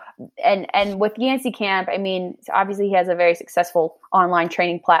 And with Yancy Camp, I mean, obviously he has a very successful online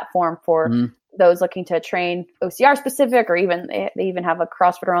training platform for those looking to train OCR specific, or even they even have a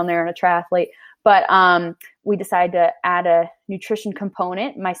CrossFitter on there and a triathlete. But we decided to add a nutrition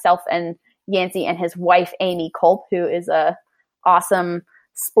component, myself and Yancy and his wife, Amy Culp, who is a awesome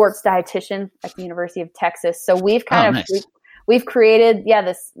sports dietitian at the University of Texas. So we've we've created,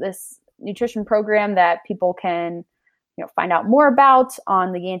 this nutrition program that people can, find out more about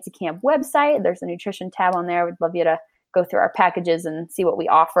on the Yancy Camp website. There's a nutrition tab on there. We'd love you to go through our packages and see what we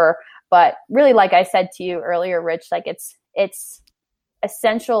offer. But really, like I said to you earlier, Rich, like it's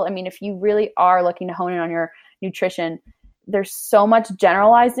essential. I mean, if you really are looking to hone in on your nutrition, there's so much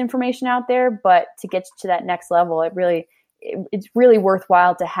generalized information out there, but to get to that next level, it's really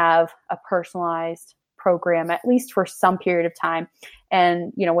worthwhile to have a personalized program, at least for some period of time.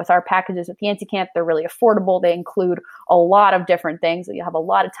 And, with our packages with Yancy Camp, they're really affordable. They include a lot of different things. You'll have a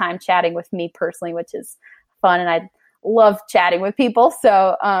lot of time chatting with me personally, which is fun. And I love chatting with people.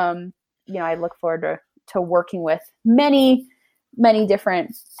 So, I look forward to working with many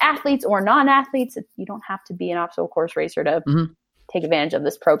different athletes or non-athletes. You don't have to be an obstacle course racer to take advantage of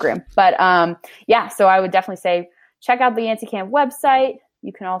this program. But so I would definitely say check out the Yancy Camp website.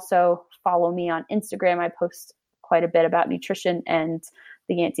 You can also follow me on Instagram. I post quite a bit about nutrition and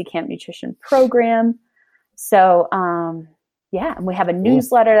the Yancy Camp nutrition program. So and we have a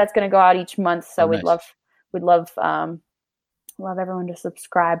newsletter that's going to go out each month. So we'd love everyone to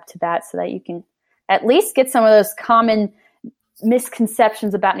subscribe to that so that you can at least get some of those common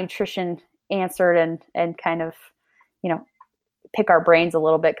misconceptions about nutrition answered and kind of, pick our brains a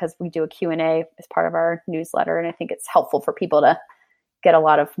little bit, because we do a Q&A as part of our newsletter. And I think it's helpful for people to get a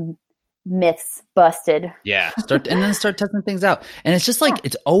lot of myths busted. Yeah. Start testing things out. And it's just like,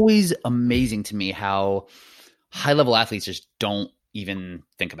 it's always amazing to me how high level athletes just don't even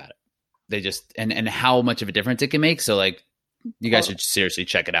think about it. They just, and how much of a difference it can make. So like, you guys should seriously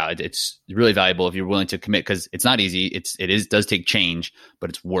check it out. It's really valuable if you're willing to commit, because it's not easy. It does take change, but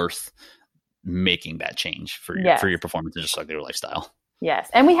it's worth making that change for your performance and just like your lifestyle. Yes.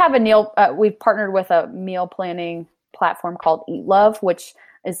 And we have we've partnered with a meal planning platform called Eat Love, which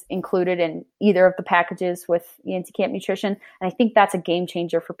is included in either of the packages with ENT Camp Nutrition. And I think that's a game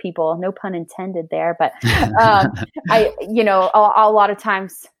changer for people. No pun intended there, but a lot of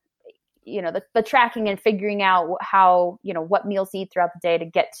times, the tracking and figuring out how, what meals to eat throughout the day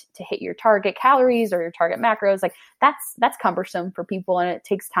to hit your target calories or your target macros, like that's cumbersome for people, and it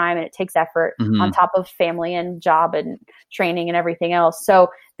takes time and it takes effort on top of family and job and training and everything else. So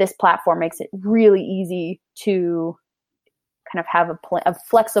this platform makes it really easy to kind of have a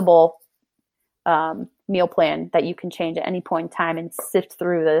flexible meal plan that you can change at any point in time and sift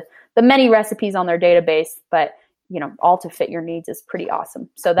through the many recipes on their database, but all to fit your needs is pretty awesome.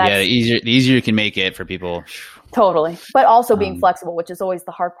 So that's the easier you can make it for people. Totally. But also being flexible, which is always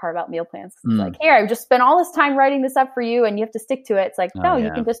the hard part about meal plans. It's like, here, I've just spent all this time writing this up for you and you have to stick to it. It's like,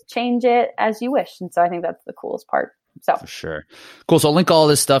 you can just change it as you wish. And so I think that's the coolest part. So for sure. Cool. So I'll link all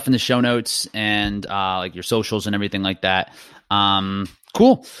this stuff in the show notes and like your socials and everything like that.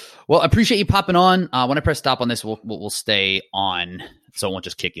 Cool. Well, I appreciate you popping on. When I press stop on this, we'll stay on, so I won't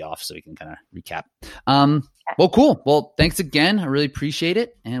just kick you off, so we can kind of recap. Well, cool. Well, thanks again. I really appreciate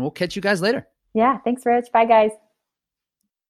it, and we'll catch you guys later. Yeah. Thanks, Rich. Bye, guys.